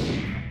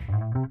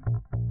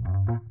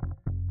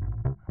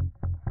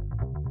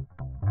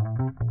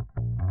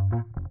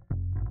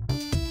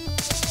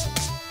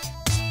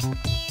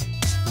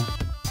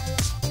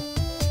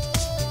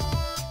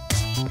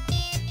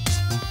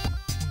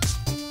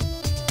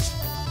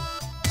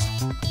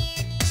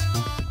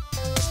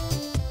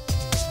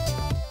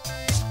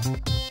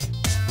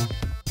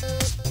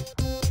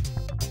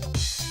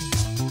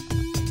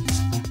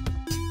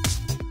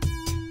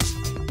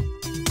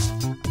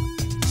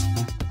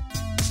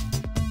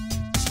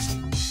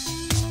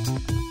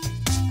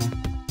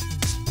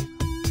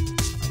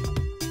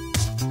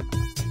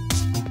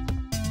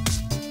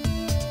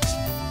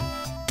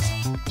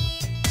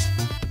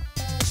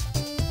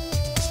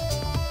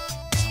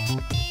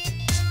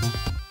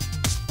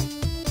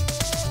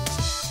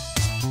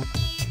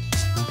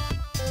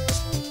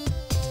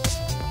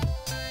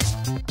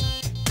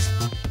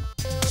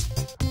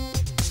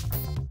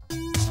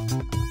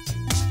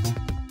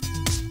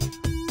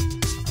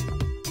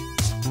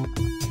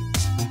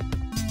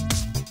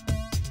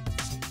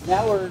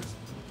 Now we're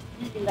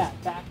using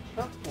that back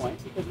choke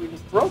point because we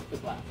just broke the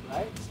glass,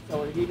 right? So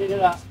we're heating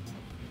it up,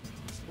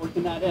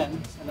 working that in,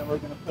 and then we're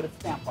going to put a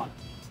stamp on it.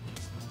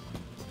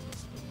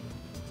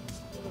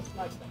 Just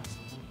like that.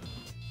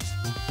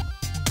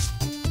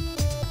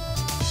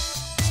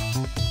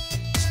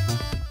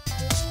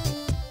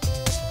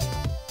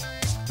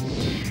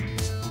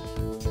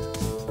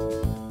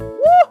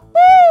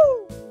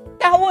 Woohoo!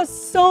 That was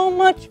so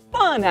much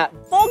fun at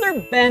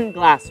Boulder Bend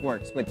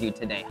Glassworks with you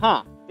today,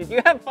 huh? Did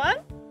you have fun?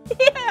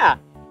 Yeah.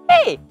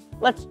 Hey,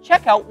 let's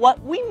check out what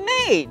we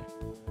made.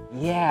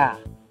 Yeah,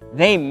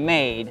 they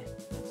made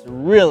this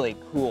really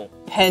cool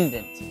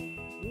pendant.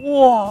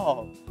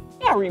 Whoa.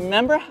 Yeah,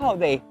 remember how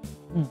they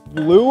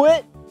blew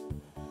it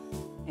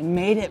and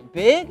made it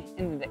big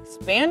and it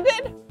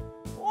expanded?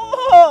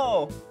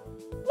 Whoa.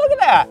 Look at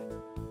that.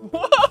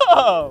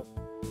 Whoa.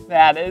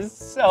 That is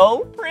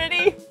so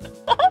pretty.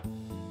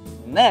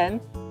 And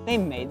then they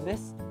made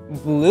this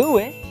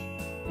bluish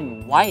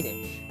and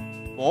whitish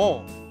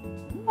bowl.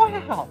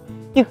 Wow,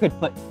 you could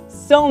put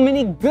so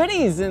many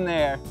goodies in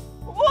there.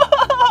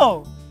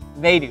 Whoa,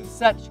 they do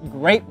such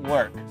great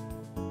work.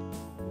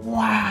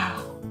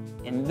 Wow,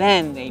 and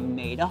then they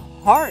made a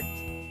heart.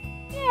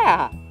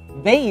 Yeah,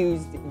 they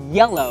used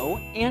yellow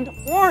and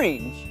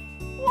orange.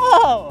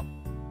 Whoa,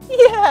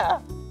 yeah,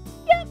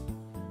 yep.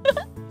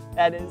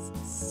 That is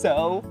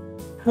so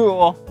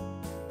cool.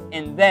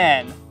 and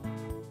then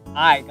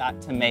I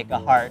got to make a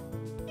heart.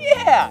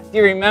 Yeah, do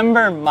you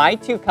remember my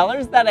two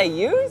colors that I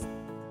used?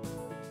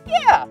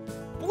 Yeah,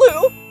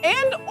 blue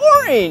and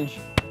orange.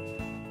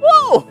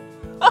 Whoa,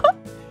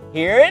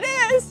 here it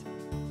is.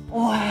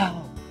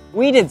 Wow,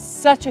 we did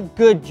such a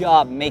good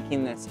job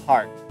making this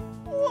heart.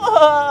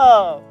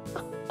 Whoa,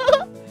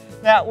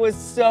 that was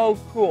so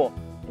cool.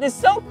 It is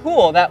so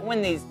cool that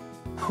when these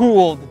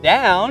cooled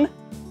down,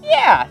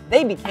 yeah,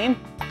 they became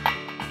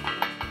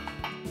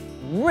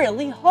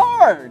really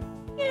hard.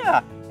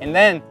 Yeah, and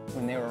then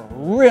when they were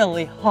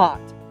really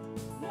hot,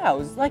 yeah, it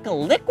was like a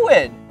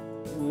liquid.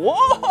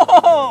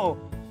 Whoa!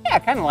 Yeah,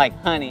 kind of like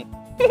honey,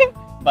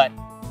 but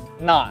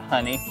not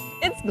honey.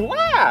 It's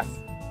glass.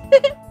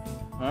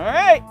 All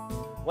right,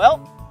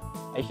 well,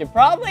 I should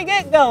probably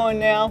get going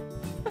now.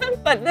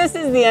 But this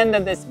is the end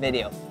of this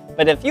video.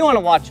 But if you want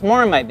to watch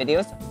more of my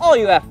videos, all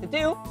you have to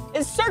do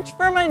is search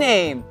for my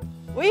name.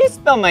 Will you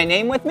spell my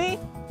name with me?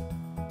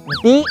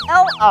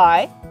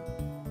 B-L-I-P-P-I.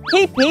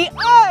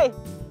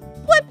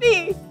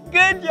 Blippi,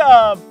 good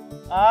job.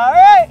 All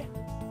right,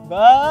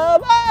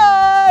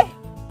 bye-bye.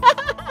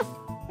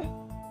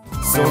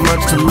 So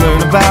much to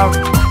learn about,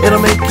 it'll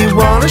make you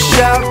wanna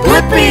shout,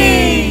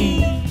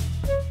 Blippi!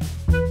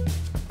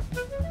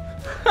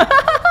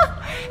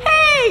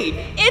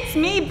 Hey, it's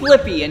me,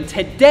 Blippi, and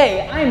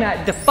today I'm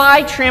at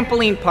Defy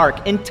Trampoline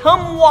Park in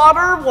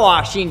Tumwater,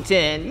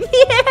 Washington.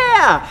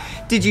 Yeah!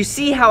 Did you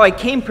see how I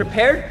came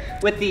prepared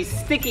with these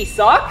sticky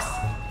socks?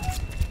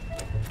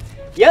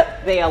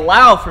 Yep, they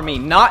allow for me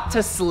not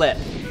to slip.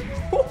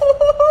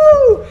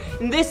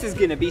 And this is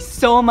gonna be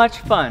so much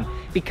fun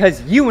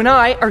because you and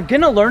I are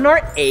gonna learn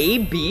our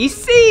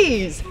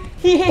ABCs.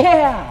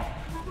 Yeah!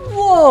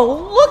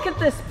 Whoa, look at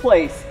this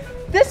place.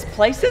 This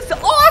place is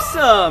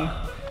awesome.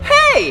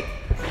 Hey,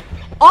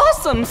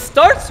 awesome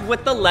starts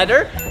with the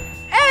letter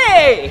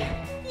A.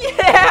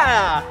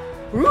 Yeah!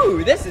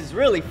 Ooh, this is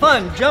really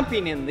fun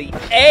jumping in the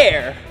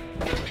air.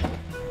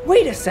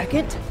 Wait a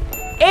second,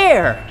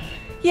 air.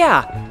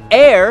 Yeah,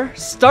 air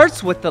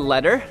starts with the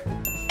letter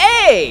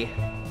A.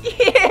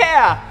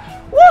 Yeah!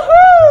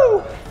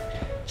 Woohoo!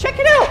 Check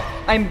it out.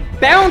 I'm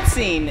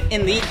bouncing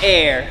in the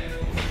air.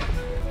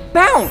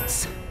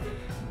 Bounce.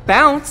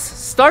 Bounce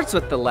starts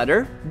with the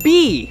letter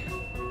B.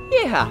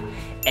 Yeah,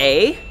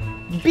 A,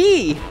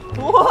 B.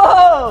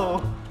 Whoa!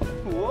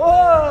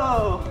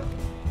 Whoa!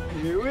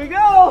 Here we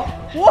go.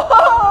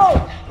 Whoa!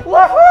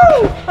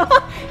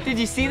 Woohoo! Did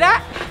you see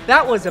that?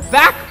 That was a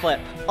backflip.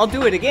 I'll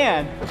do it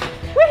again.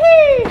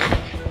 Whee!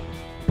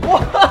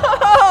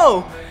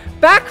 Whoa!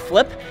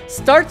 Backflip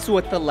starts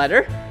with the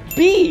letter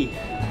B.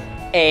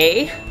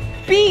 A,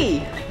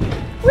 B.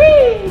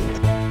 Whee!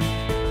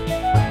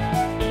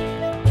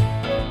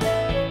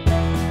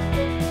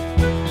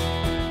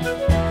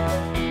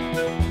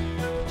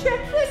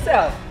 Check this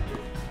out.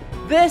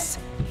 This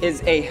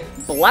is a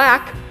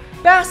black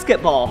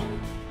basketball.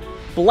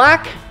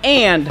 Black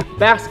and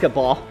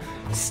basketball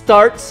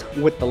starts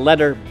with the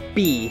letter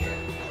B.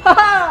 Ha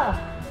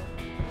ha!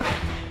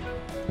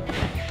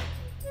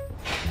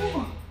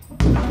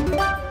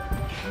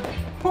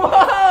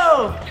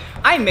 Whoa!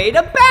 I made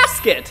a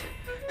basket!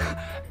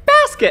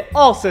 Basket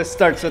also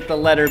starts with the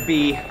letter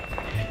B.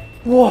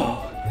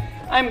 Whoa!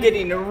 I'm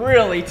getting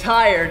really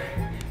tired.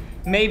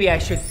 Maybe I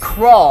should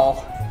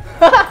crawl.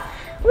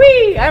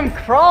 Whee! I'm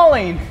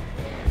crawling.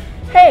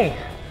 Hey,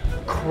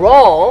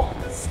 crawl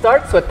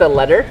starts with the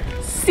letter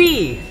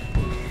C.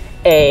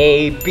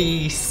 A,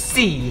 B,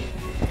 C.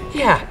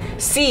 Yeah,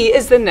 C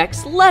is the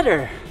next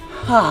letter.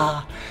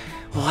 Ah,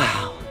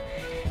 wow.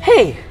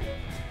 Hey,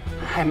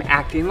 I'm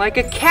acting like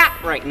a cat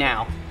right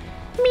now.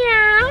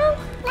 Meow.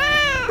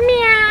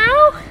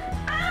 Meow.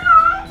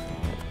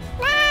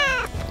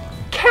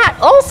 Cat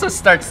also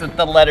starts with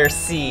the letter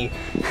C.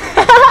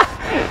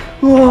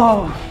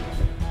 Whoa.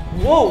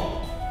 Whoa.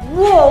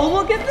 Whoa,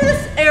 look at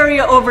this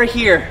area over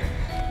here.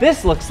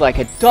 This looks like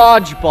a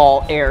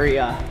dodgeball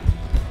area.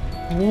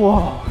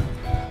 Whoa.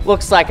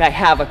 Looks like I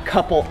have a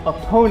couple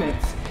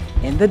opponents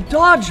in the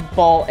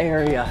dodgeball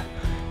area.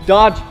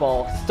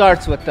 Dodgeball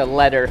starts with the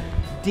letter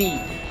D.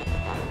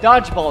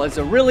 Dodgeball is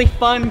a really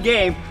fun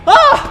game.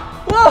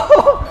 Ah!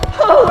 Whoa!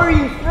 Oh, where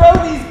you throw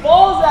these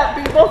balls at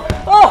people.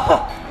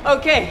 Oh!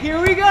 Okay, here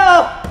we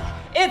go.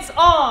 It's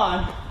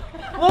on.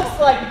 Looks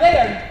like they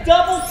are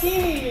double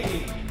teaming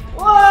me.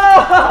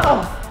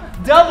 Whoa!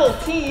 Double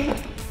team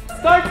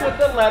starts with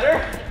the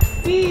letter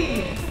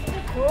C.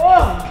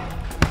 Whoa!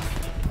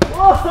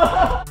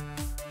 Whoa!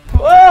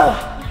 Whoa!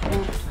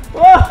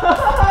 Whoa!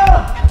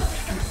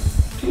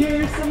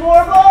 Here's some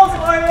more balls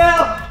for you.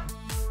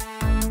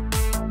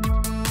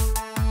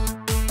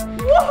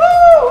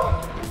 Woohoo!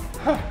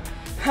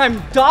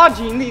 I'm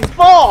dodging these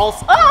balls.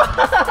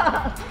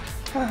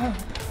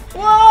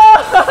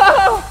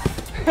 Whoa!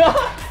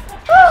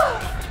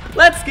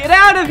 Let's get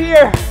out of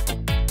here.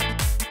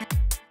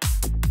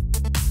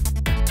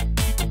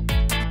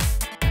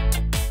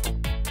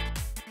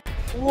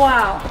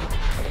 Wow.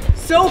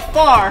 So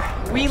far,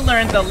 we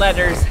learned the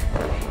letters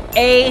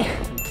A,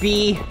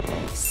 B,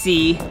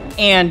 C,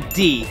 and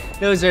D.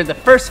 Those are the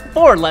first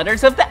 4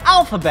 letters of the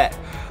alphabet.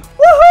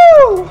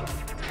 Woohoo!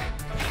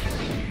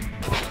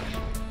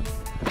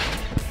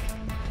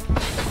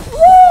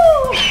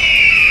 Woo!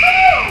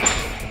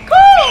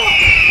 Cool!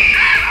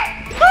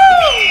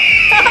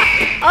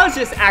 I was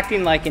just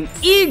acting like an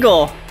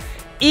eagle.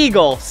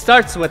 Eagle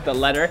starts with the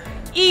letter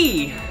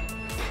E.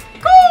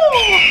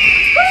 Cool!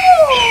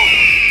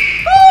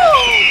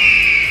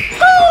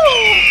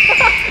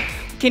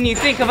 Can you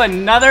think of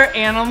another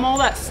animal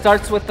that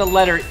starts with the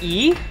letter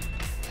E?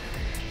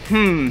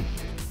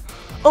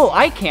 Oh,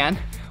 I can.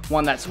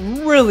 One that's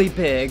really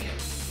big.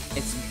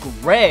 It's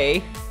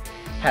gray,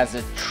 has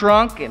a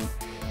trunk and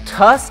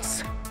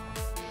tusks.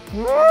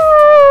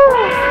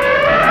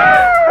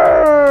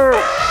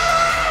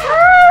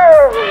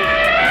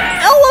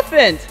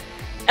 Elephant!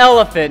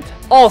 Elephant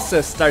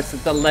also starts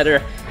with the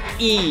letter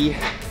E.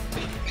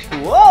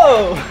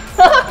 Whoa!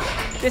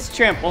 This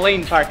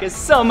trampoline park is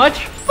so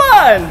much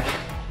fun!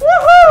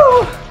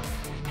 Woohoo!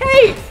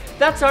 Hey,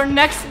 that's our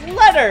next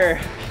letter.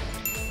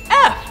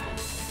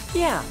 F.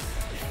 Yeah,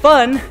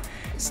 fun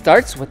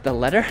starts with the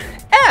letter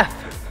F.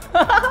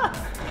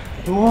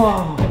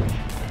 Whoa.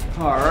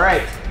 All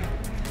right.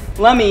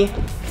 Let me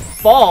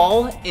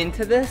fall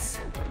into this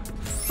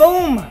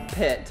foam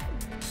pit.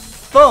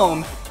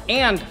 Foam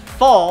and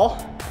fall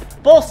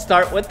both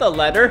start with the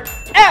letter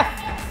F.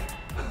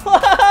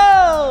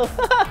 Whoa!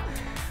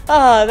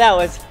 Oh, that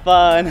was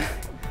fun.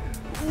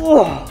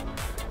 Whoa.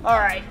 All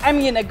right,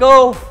 I'm gonna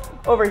go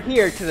over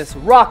here to this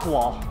rock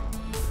wall.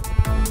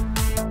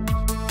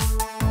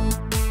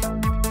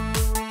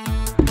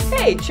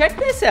 Hey, check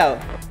this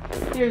out.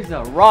 Here's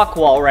a rock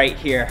wall right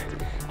here.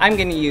 I'm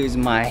gonna use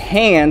my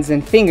hands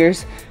and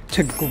fingers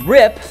to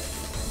grip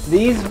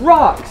these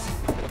rocks.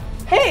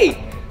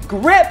 Hey,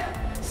 grip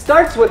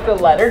starts with the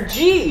letter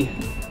G.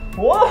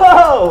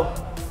 Whoa!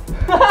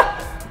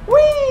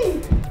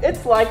 Whee!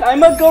 It's like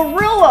I'm a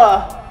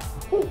gorilla.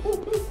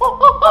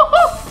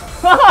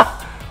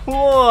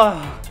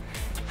 Whoa.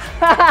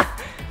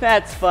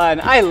 That's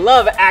fun. I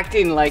love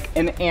acting like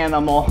an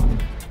animal.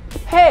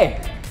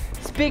 Hey,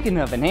 speaking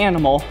of an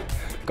animal,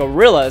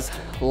 gorillas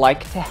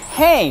like to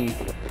hang.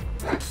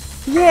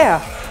 Yeah,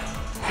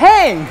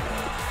 hang.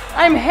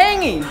 I'm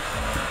hanging.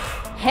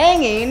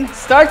 Hanging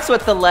starts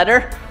with the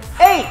letter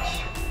H.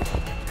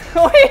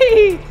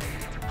 Whee!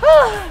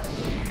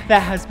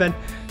 That has been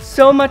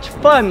so much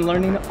fun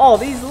learning all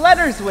these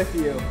letters with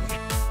you.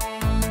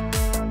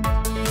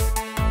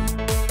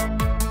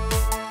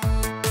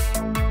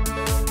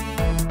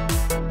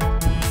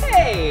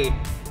 Hey,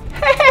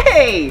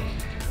 hey,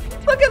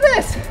 look at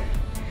this.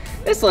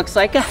 This looks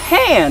like a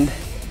hand.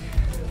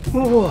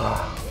 Whoa.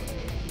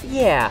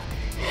 Yeah,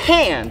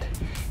 hand.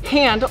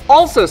 Hand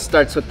also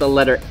starts with the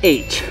letter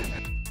H.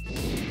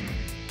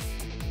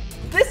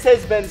 This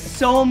has been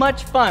so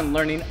much fun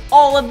learning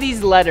all of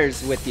these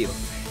letters with you.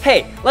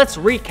 Hey, let's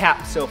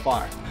recap so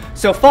far.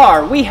 So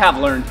far, we have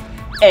learned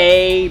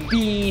A,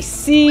 B,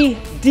 C,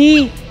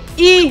 D,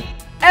 E,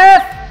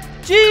 F,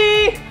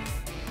 G,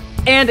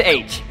 and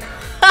H.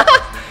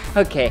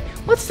 Okay,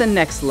 what's the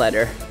next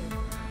letter?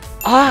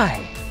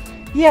 I.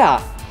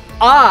 Yeah,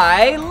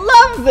 I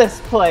love this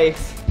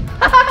place.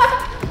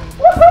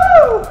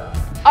 Woohoo!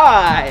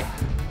 I.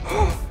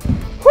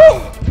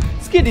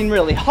 It's getting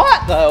really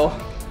hot though.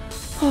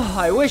 Oh,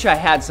 I wish I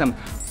had some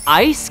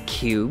ice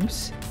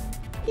cubes.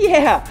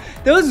 Yeah,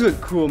 those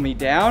would cool me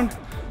down.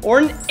 Or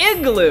an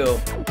igloo.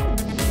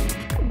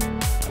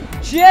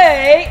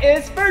 J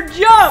is for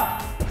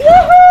jump.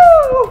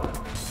 Woohoo!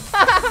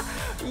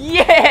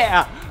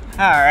 Yeah!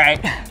 All right.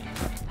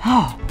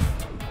 Oh,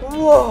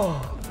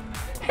 whoa.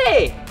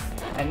 Hey,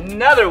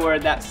 another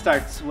word that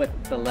starts with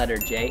the letter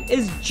J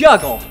is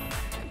juggle.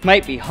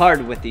 Might be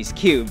hard with these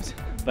cubes,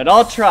 but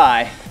I'll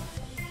try.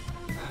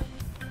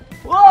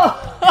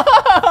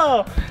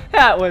 Whoa!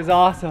 That was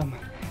awesome.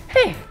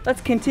 Hey,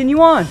 let's continue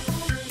on.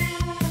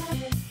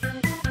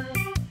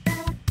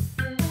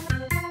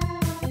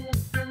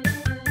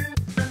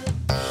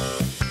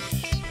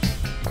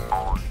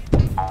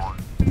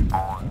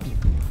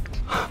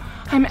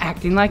 I'm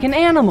acting like an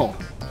animal.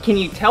 Can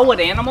you tell what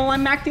animal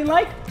I'm acting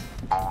like?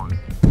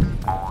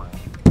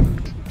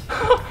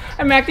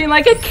 I'm acting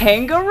like a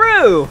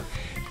kangaroo.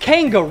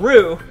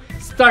 Kangaroo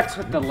starts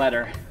with the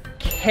letter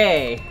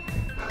K.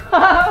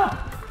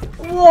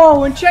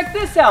 Whoa, and check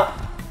this out.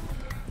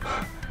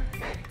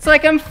 It's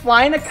like I'm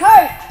flying a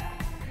kite.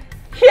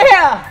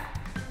 Yeah,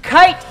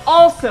 kite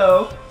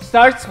also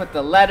starts with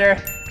the letter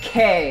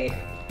K.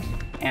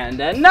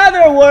 And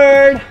another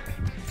word,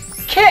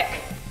 kick.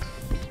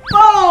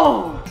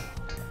 Boom!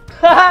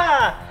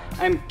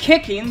 I'm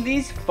kicking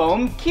these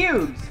foam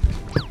cubes.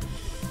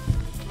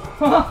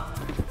 All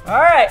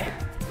right.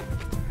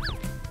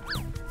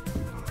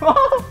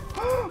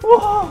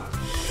 Whoa.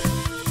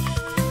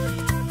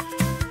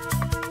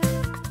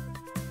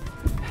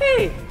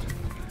 Hey,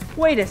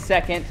 wait a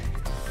second.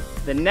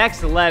 The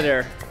next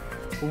letter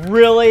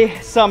really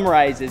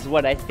summarizes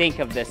what I think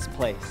of this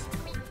place.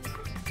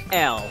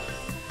 L.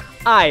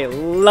 I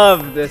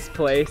love this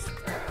place.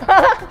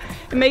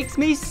 It makes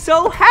me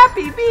so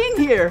happy being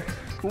here.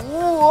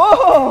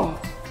 Whoa!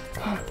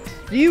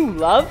 Do you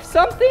love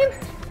something?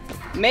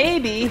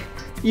 Maybe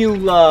you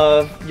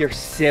love your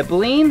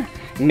sibling.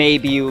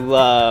 Maybe you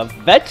love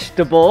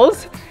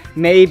vegetables.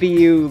 Maybe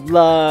you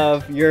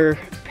love your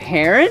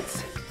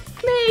parents.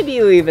 Maybe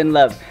you even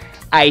love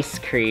ice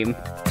cream.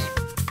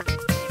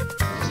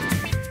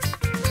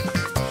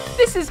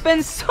 This has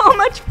been so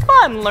much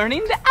fun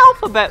learning the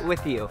alphabet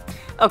with you.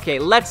 Okay,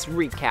 let's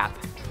recap.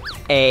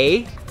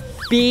 A,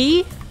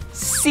 B,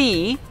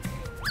 C,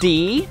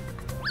 D,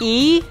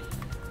 E,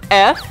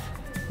 F,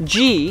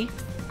 G,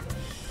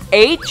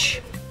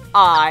 H,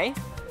 I,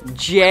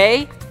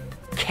 J,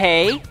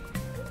 K,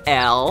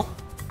 L,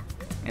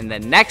 and the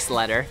next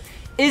letter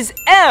is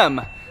M.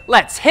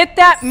 Let's hit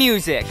that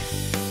music.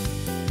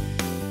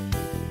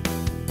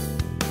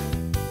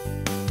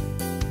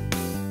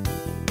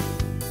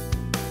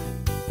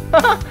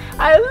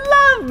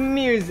 I love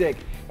music.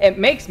 It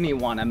makes me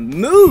want to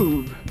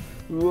move.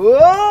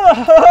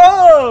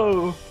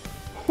 Whoa!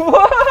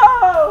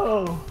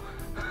 Whoa!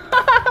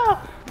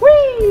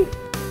 Whee!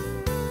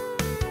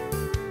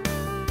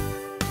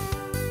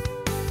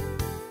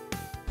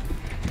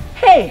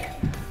 Hey,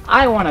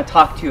 I want to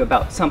talk to you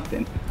about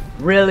something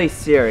really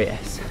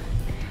serious.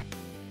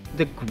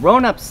 The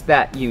grown-ups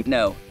that you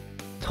know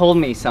told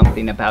me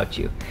something about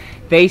you.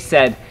 They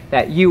said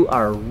that you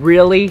are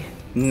really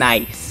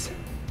nice.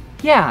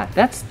 Yeah,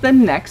 that's the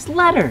next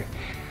letter.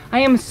 I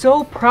am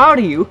so proud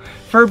of you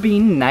for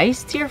being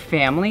nice to your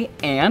family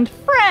and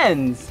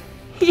friends.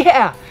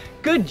 Yeah,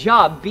 good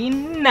job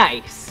being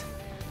nice.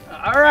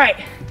 All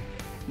right,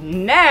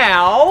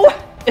 now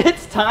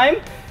it's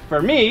time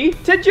for me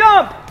to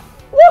jump.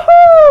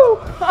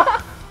 Woohoo!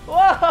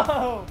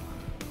 Whoa!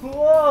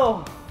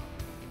 Whoa!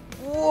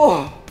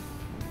 Whoa!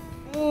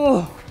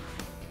 Whoa!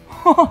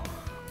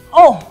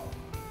 Oh,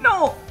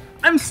 no,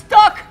 I'm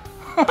stuck.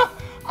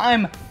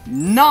 I'm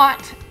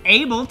not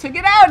able to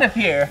get out of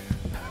here.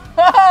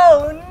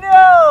 Oh,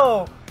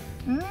 no!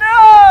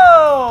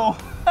 No!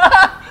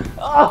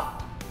 Oh,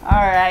 all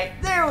right,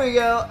 there we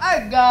go.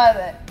 I got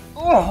it.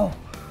 Whoa!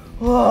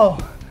 Whoa!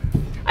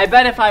 I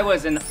bet if I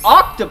was an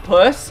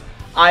octopus,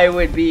 I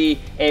would be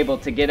able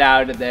to get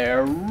out of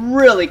there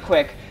really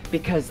quick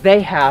because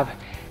they have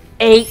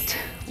 8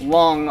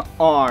 long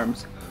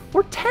arms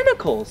or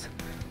tentacles.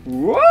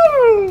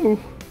 Whoa!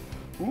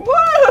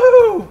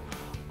 Whoa!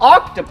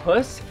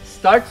 Octopus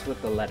starts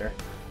with the letter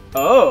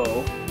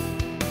O.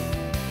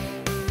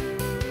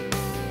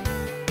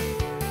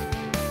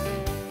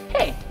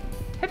 Hey,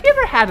 have you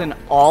ever had an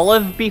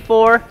olive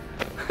before?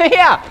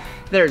 Yeah,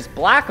 there's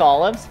black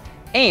olives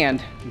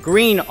and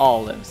green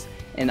olives.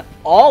 An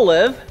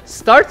olive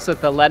starts with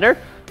the letter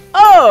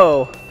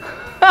O.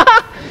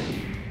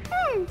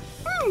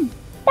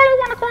 Polly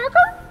want a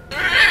cracker?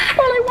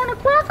 Polly want a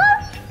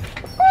cracker?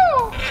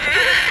 Oh.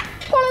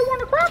 Polly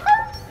want a cracker?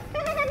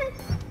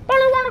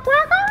 Polly want a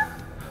cracker?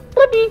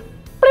 Blippi,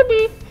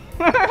 Blippi.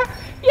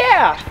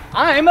 Yeah,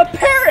 I'm a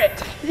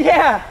parrot.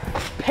 Yeah,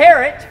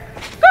 parrot.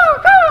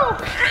 Go, go,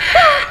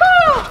 go,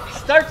 go.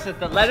 Starts with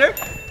the letter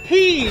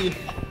P.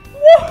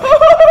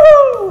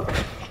 Woohoo!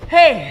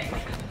 Hey,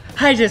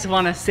 I just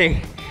want to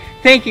say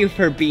thank you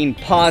for being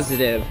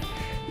positive.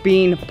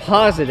 Being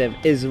positive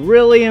is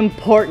really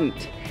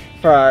important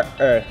for our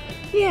Earth.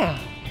 Yeah,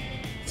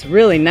 it's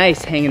really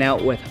nice hanging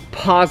out with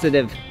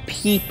positive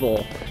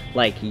people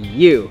like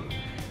you.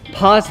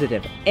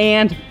 Positive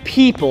and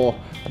people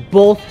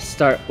both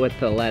start with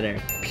the letter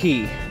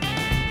P.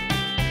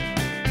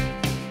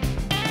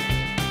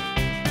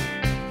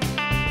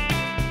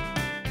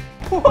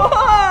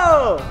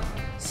 Whoa!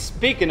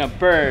 Speaking of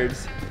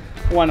birds,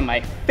 one of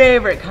my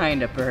favorite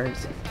kind of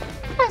birds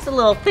has a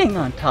little thing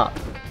on top.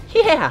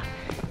 Yeah,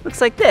 looks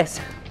like this.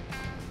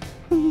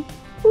 Do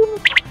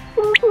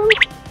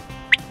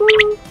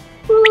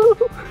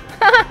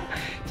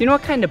you know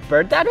what kind of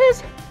bird that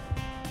is?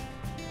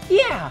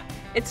 Yeah,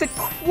 it's a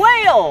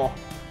quail.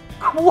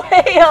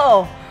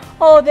 Quail!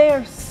 Oh, they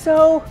are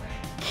so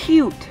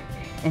cute.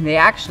 And they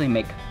actually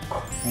make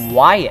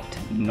quiet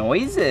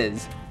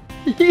noises.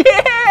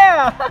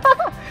 Yeah!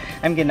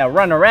 I'm gonna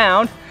run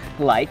around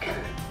like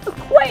a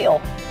quail.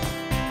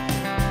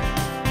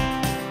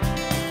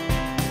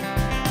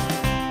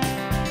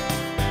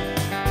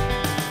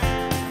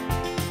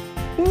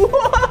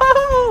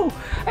 Whoa!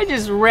 I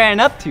just ran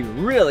up to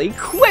really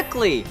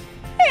quickly.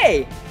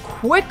 Hey,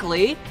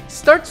 quickly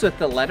starts with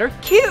the letter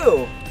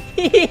Q.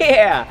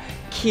 Yeah,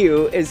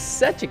 Q is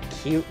such a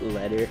cute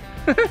letter.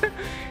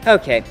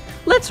 Okay,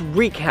 let's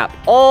recap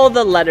all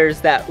the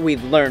letters that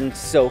we've learned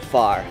so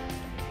far.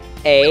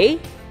 A,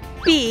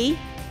 B,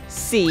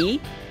 C,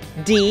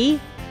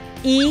 D,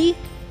 E,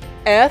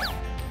 F,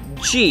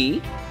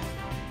 G,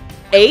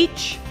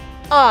 H,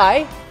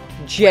 I,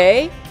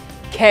 J,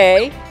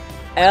 K,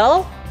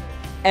 L,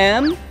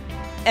 M,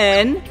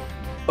 N,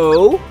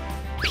 O,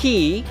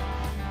 P,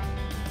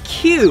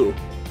 Q.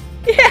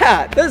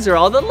 Yeah, those are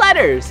all the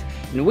letters.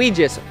 And we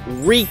just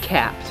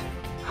recapped.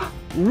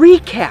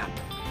 Recap.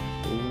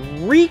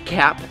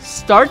 Recap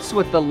starts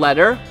with the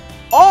letter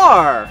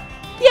R.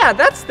 Yeah,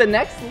 that's the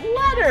next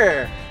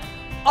letter.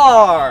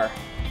 R.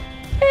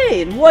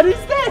 Hey, and what is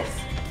this?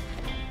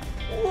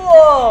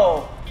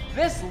 Whoa,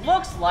 this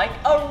looks like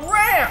a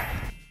ramp.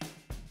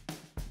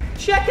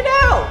 Check it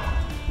out.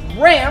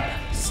 Ramp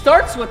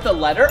starts with the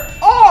letter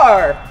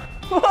R.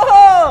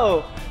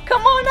 Whoa,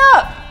 come on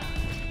up.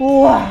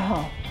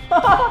 Wow.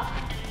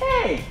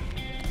 Hey,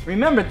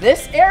 remember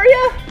this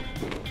area?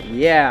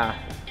 Yeah,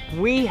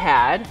 we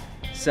had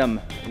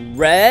some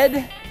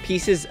red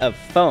pieces of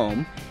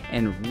foam,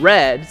 and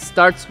red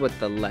starts with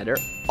the letter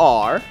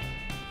R,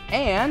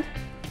 and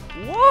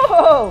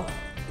whoa,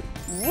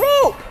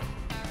 rope.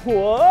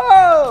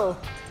 Whoa,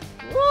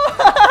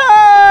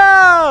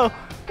 whoa,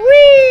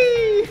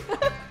 whee,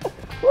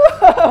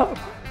 whoa,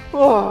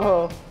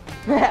 whoa,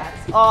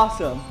 that's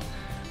awesome.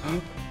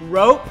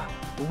 Rope,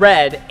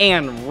 red,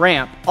 and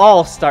ramp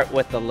all start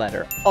with the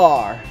letter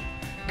R.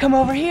 Come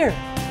over here.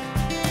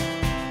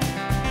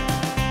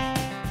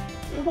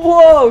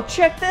 Whoa,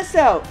 check this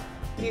out.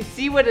 Do you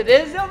see what it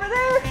is over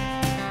there?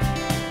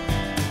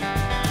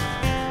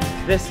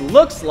 This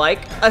looks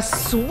like a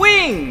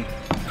swing.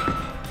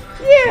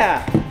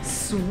 Yeah,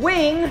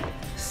 swing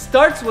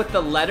starts with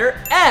the letter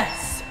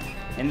S,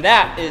 and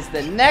that is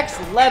the next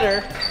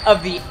letter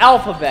of the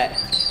alphabet.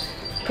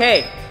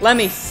 Okay, let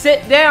me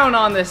sit down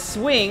on the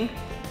swing.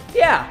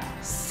 Yeah,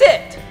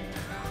 sit.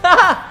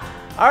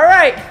 All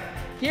right,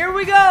 here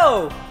we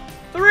go.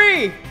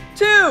 3,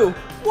 2,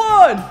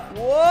 1.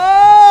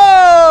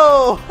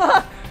 Whoa!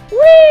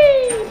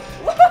 Whee!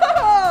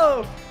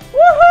 Whoa!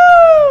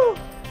 Woohoo!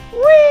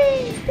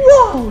 Whee!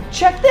 Whoa,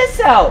 check this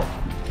out.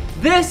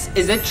 This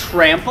is a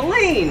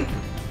trampoline.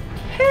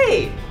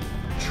 Hey,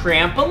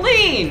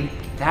 trampoline.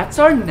 That's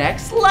our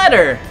next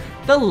letter,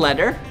 the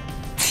letter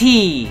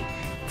T.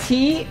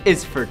 T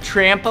is for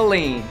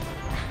trampoline.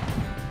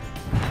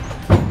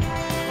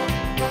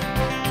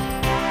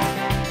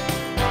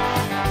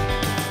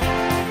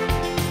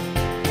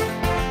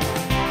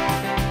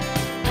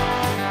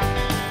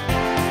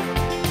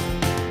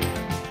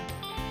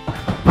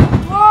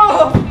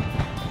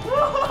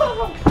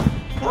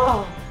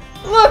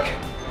 Look,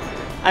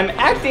 I'm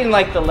acting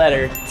like the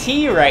letter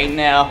T right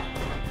now.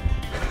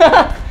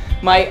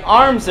 My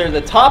arms are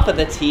the top of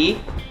the T.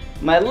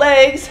 My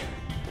legs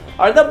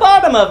are the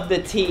bottom of the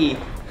T.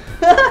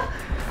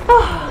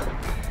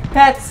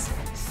 That's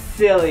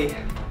silly.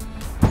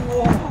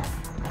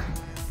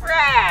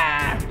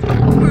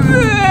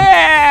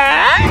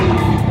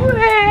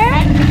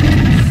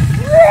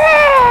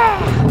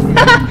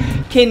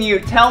 Can you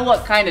tell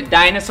what kind of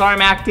dinosaur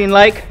I'm acting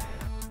like?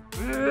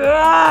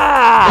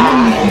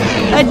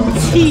 A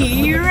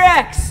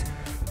T-Rex!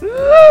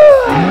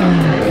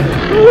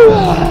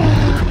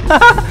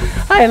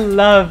 I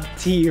love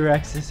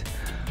T-Rexes.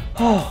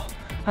 Oh,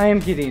 I am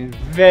getting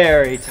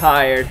very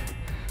tired.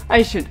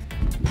 I should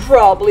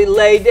probably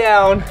lay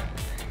down.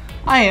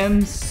 I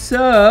am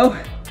so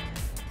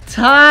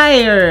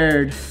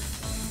tired.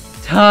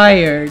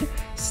 Tired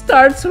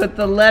starts with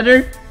the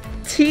letter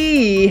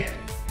T.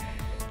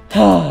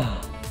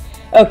 Oh,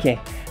 okay.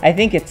 I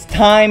think it's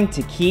time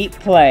to keep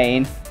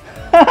playing.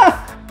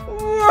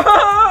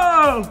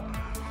 Whoa!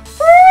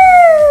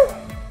 Woo!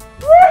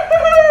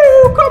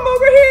 Woo! Come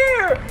over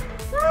here!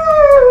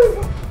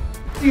 Woo!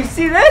 Do you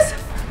see this?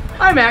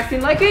 I'm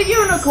acting like a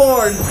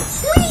unicorn.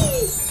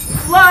 Whee!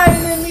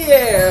 Flying in the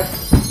air.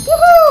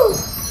 Woohoo!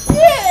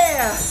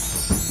 Yeah!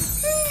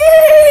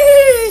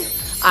 Yay!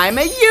 I'm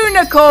a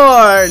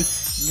unicorn.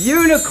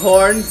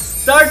 Unicorn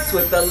starts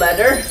with the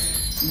letter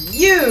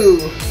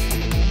U.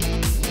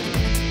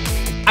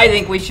 I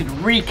think we should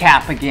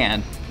recap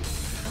again.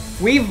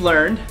 We've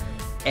learned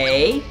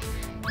A,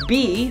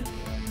 B,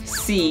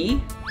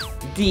 C,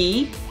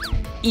 D,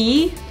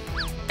 E,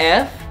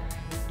 F,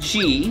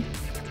 G,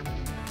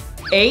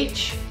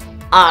 H,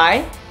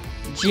 I,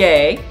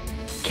 J,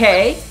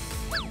 K,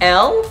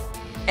 L,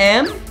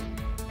 M,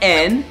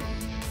 N,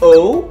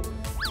 O,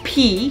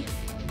 P,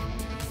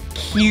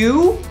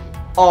 Q,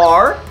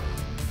 R,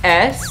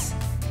 S,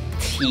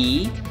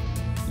 T,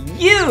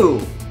 U.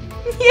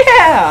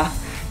 Yeah!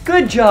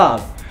 Good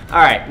job. All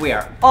right, we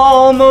are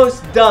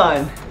almost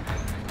done.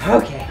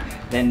 Okay,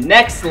 the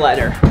next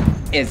letter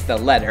is the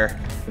letter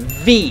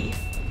V.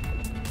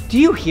 Do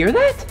you hear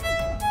that?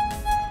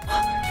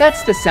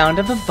 That's the sound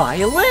of a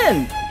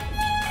violin.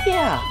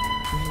 Yeah,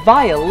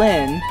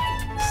 violin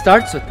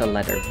starts with the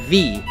letter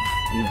V,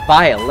 and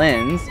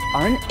violins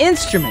are an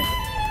instrument.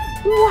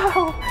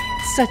 Wow,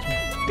 such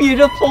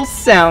beautiful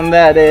sound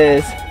that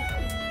is.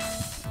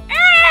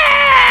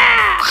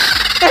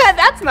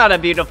 That's not a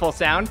beautiful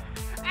sound.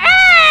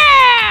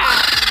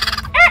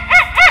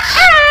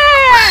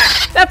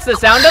 That's the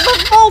sound of a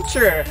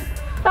vulture.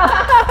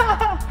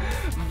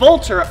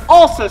 Vulture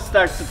also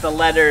starts with the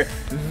letter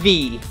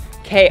V.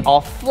 Okay, I'll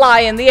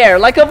fly in the air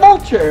like a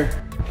vulture.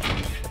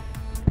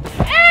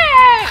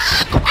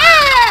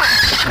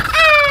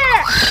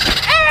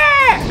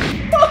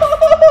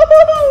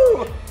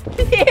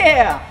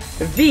 Yeah,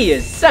 V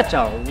is such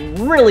a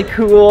really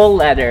cool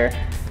letter.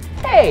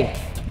 Hey,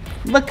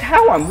 look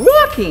how I'm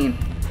walking.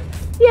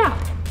 Yeah,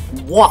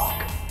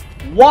 walk,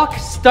 walk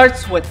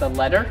starts with the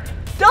letter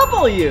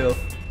W.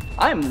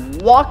 I'm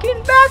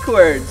walking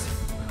backwards.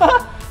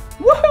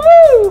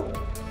 Woohoo!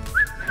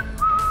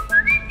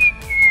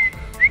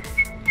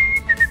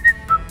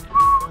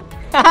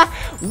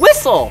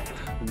 Whistle.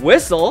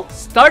 Whistle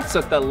starts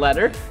with the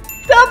letter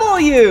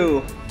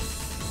W.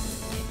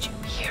 Did you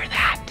hear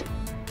that?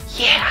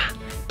 Yeah,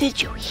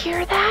 did you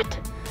hear that?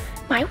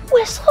 My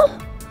whistle?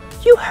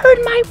 You heard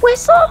my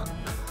whistle?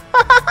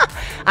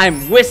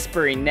 I'm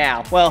whispering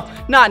now. Well,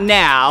 not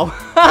now,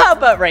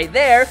 but right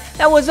there,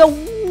 that was a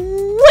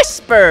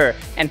whisper.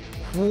 And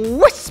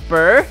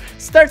whisper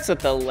starts with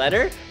the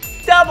letter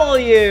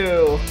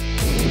W.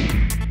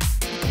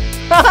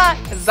 A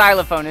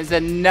xylophone is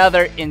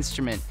another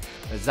instrument.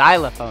 A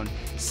xylophone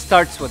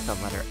starts with the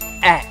letter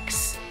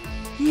X.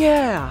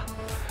 Yeah.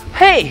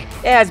 Hey,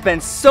 it has been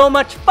so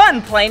much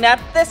fun playing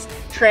at this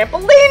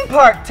trampoline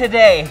park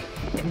today.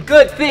 And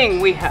good thing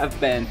we have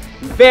been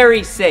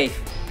very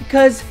safe,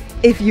 because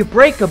if you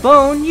break a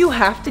bone, you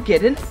have to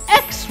get an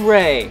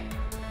X-ray.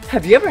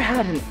 Have you ever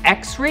had an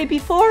X-ray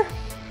before?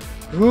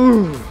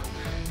 Ooh.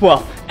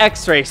 Well,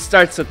 X-ray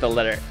starts with the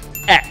letter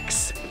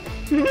X.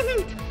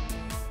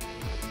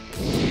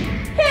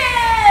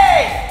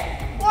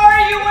 Hey! Why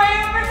are you way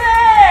over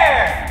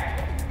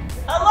there?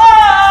 Hello?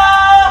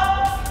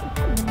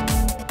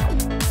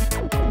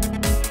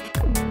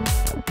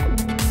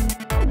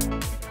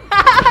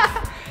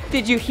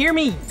 Did you hear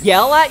me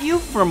yell at you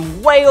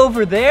from way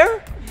over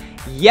there?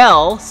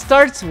 Yell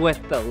starts with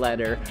the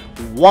letter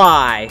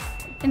Y.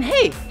 And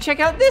hey, check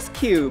out this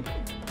cube.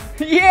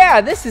 Yeah,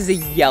 this is a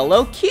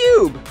yellow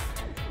cube.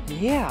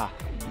 Yeah,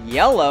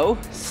 yellow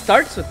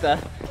starts with the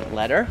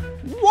letter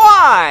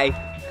Y.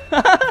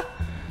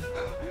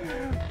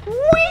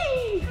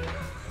 Whee!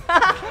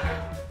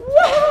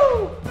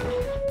 Woohoo!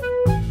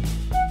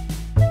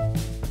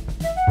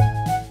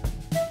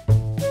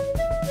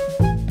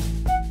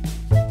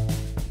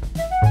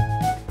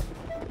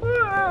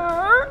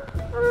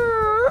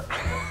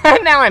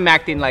 Now I'm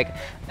acting like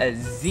a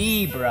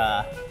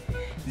zebra.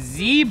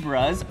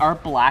 Zebras are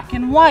black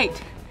and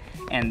white,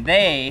 and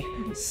they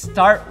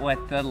start with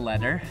the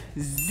letter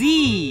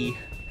Z.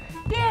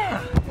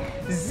 Yeah,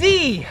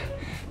 Z.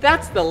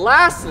 That's the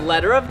last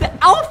letter of the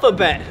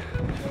alphabet.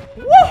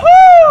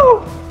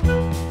 Woohoo!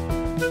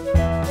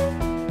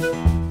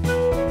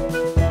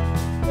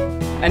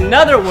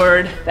 Another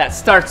word that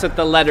starts with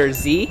the letter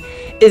Z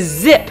is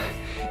zip.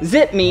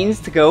 Zip means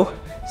to go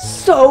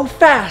so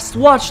fast.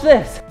 Watch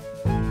this.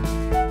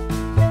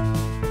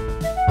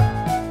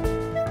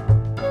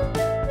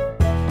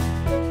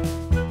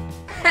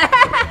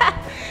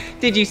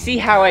 Did you see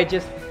how I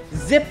just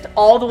zipped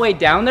all the way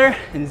down there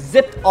and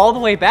zipped all the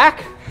way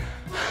back?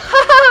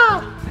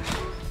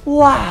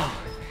 Wow,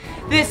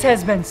 this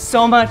has been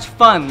so much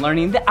fun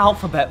learning the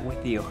alphabet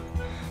with you.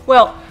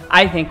 Well,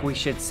 I think we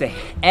should say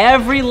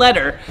every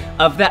letter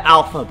of the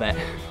alphabet.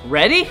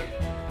 Ready?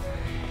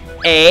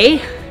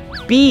 A,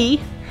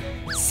 B,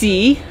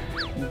 C,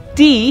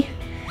 D,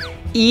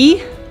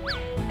 E,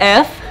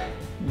 F,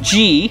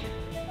 G,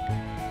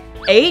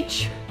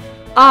 H,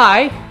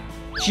 I,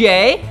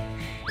 J,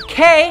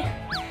 K,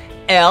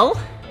 L,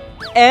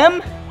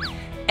 M,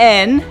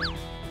 N,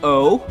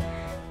 O,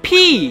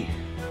 P,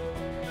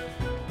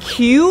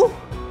 Q,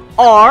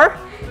 R,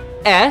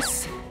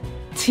 S,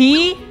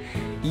 T,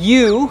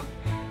 U,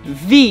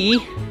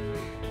 V,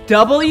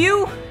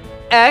 W,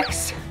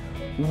 X,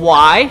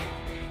 Y,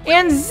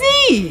 and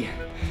Z.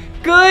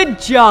 Good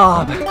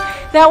job.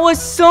 That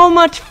was so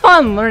much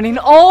fun learning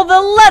all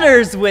the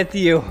letters with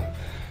you.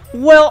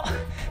 Well,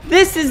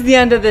 this is the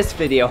end of this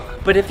video,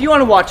 but if you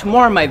want to watch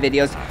more of my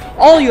videos,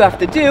 all you have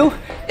to do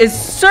is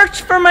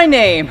search for my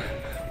name.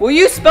 Will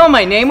you spell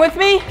my name with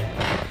me?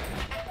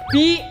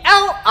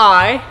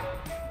 B-L-I-P-P-I,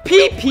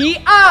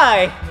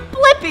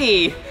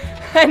 Blippi.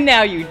 And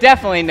now you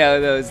definitely know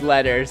those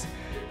letters.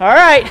 All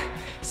right,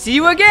 see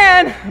you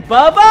again.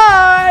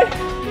 Bye-bye.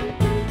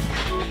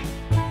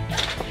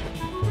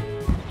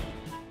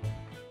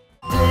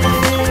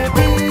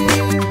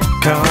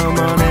 Come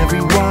on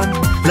everyone,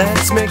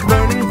 let's make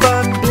learning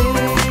fun.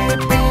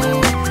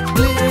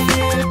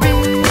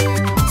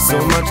 So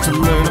much to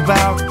learn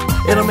about,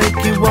 it'll make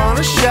you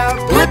wanna shout,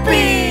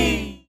 Blippi!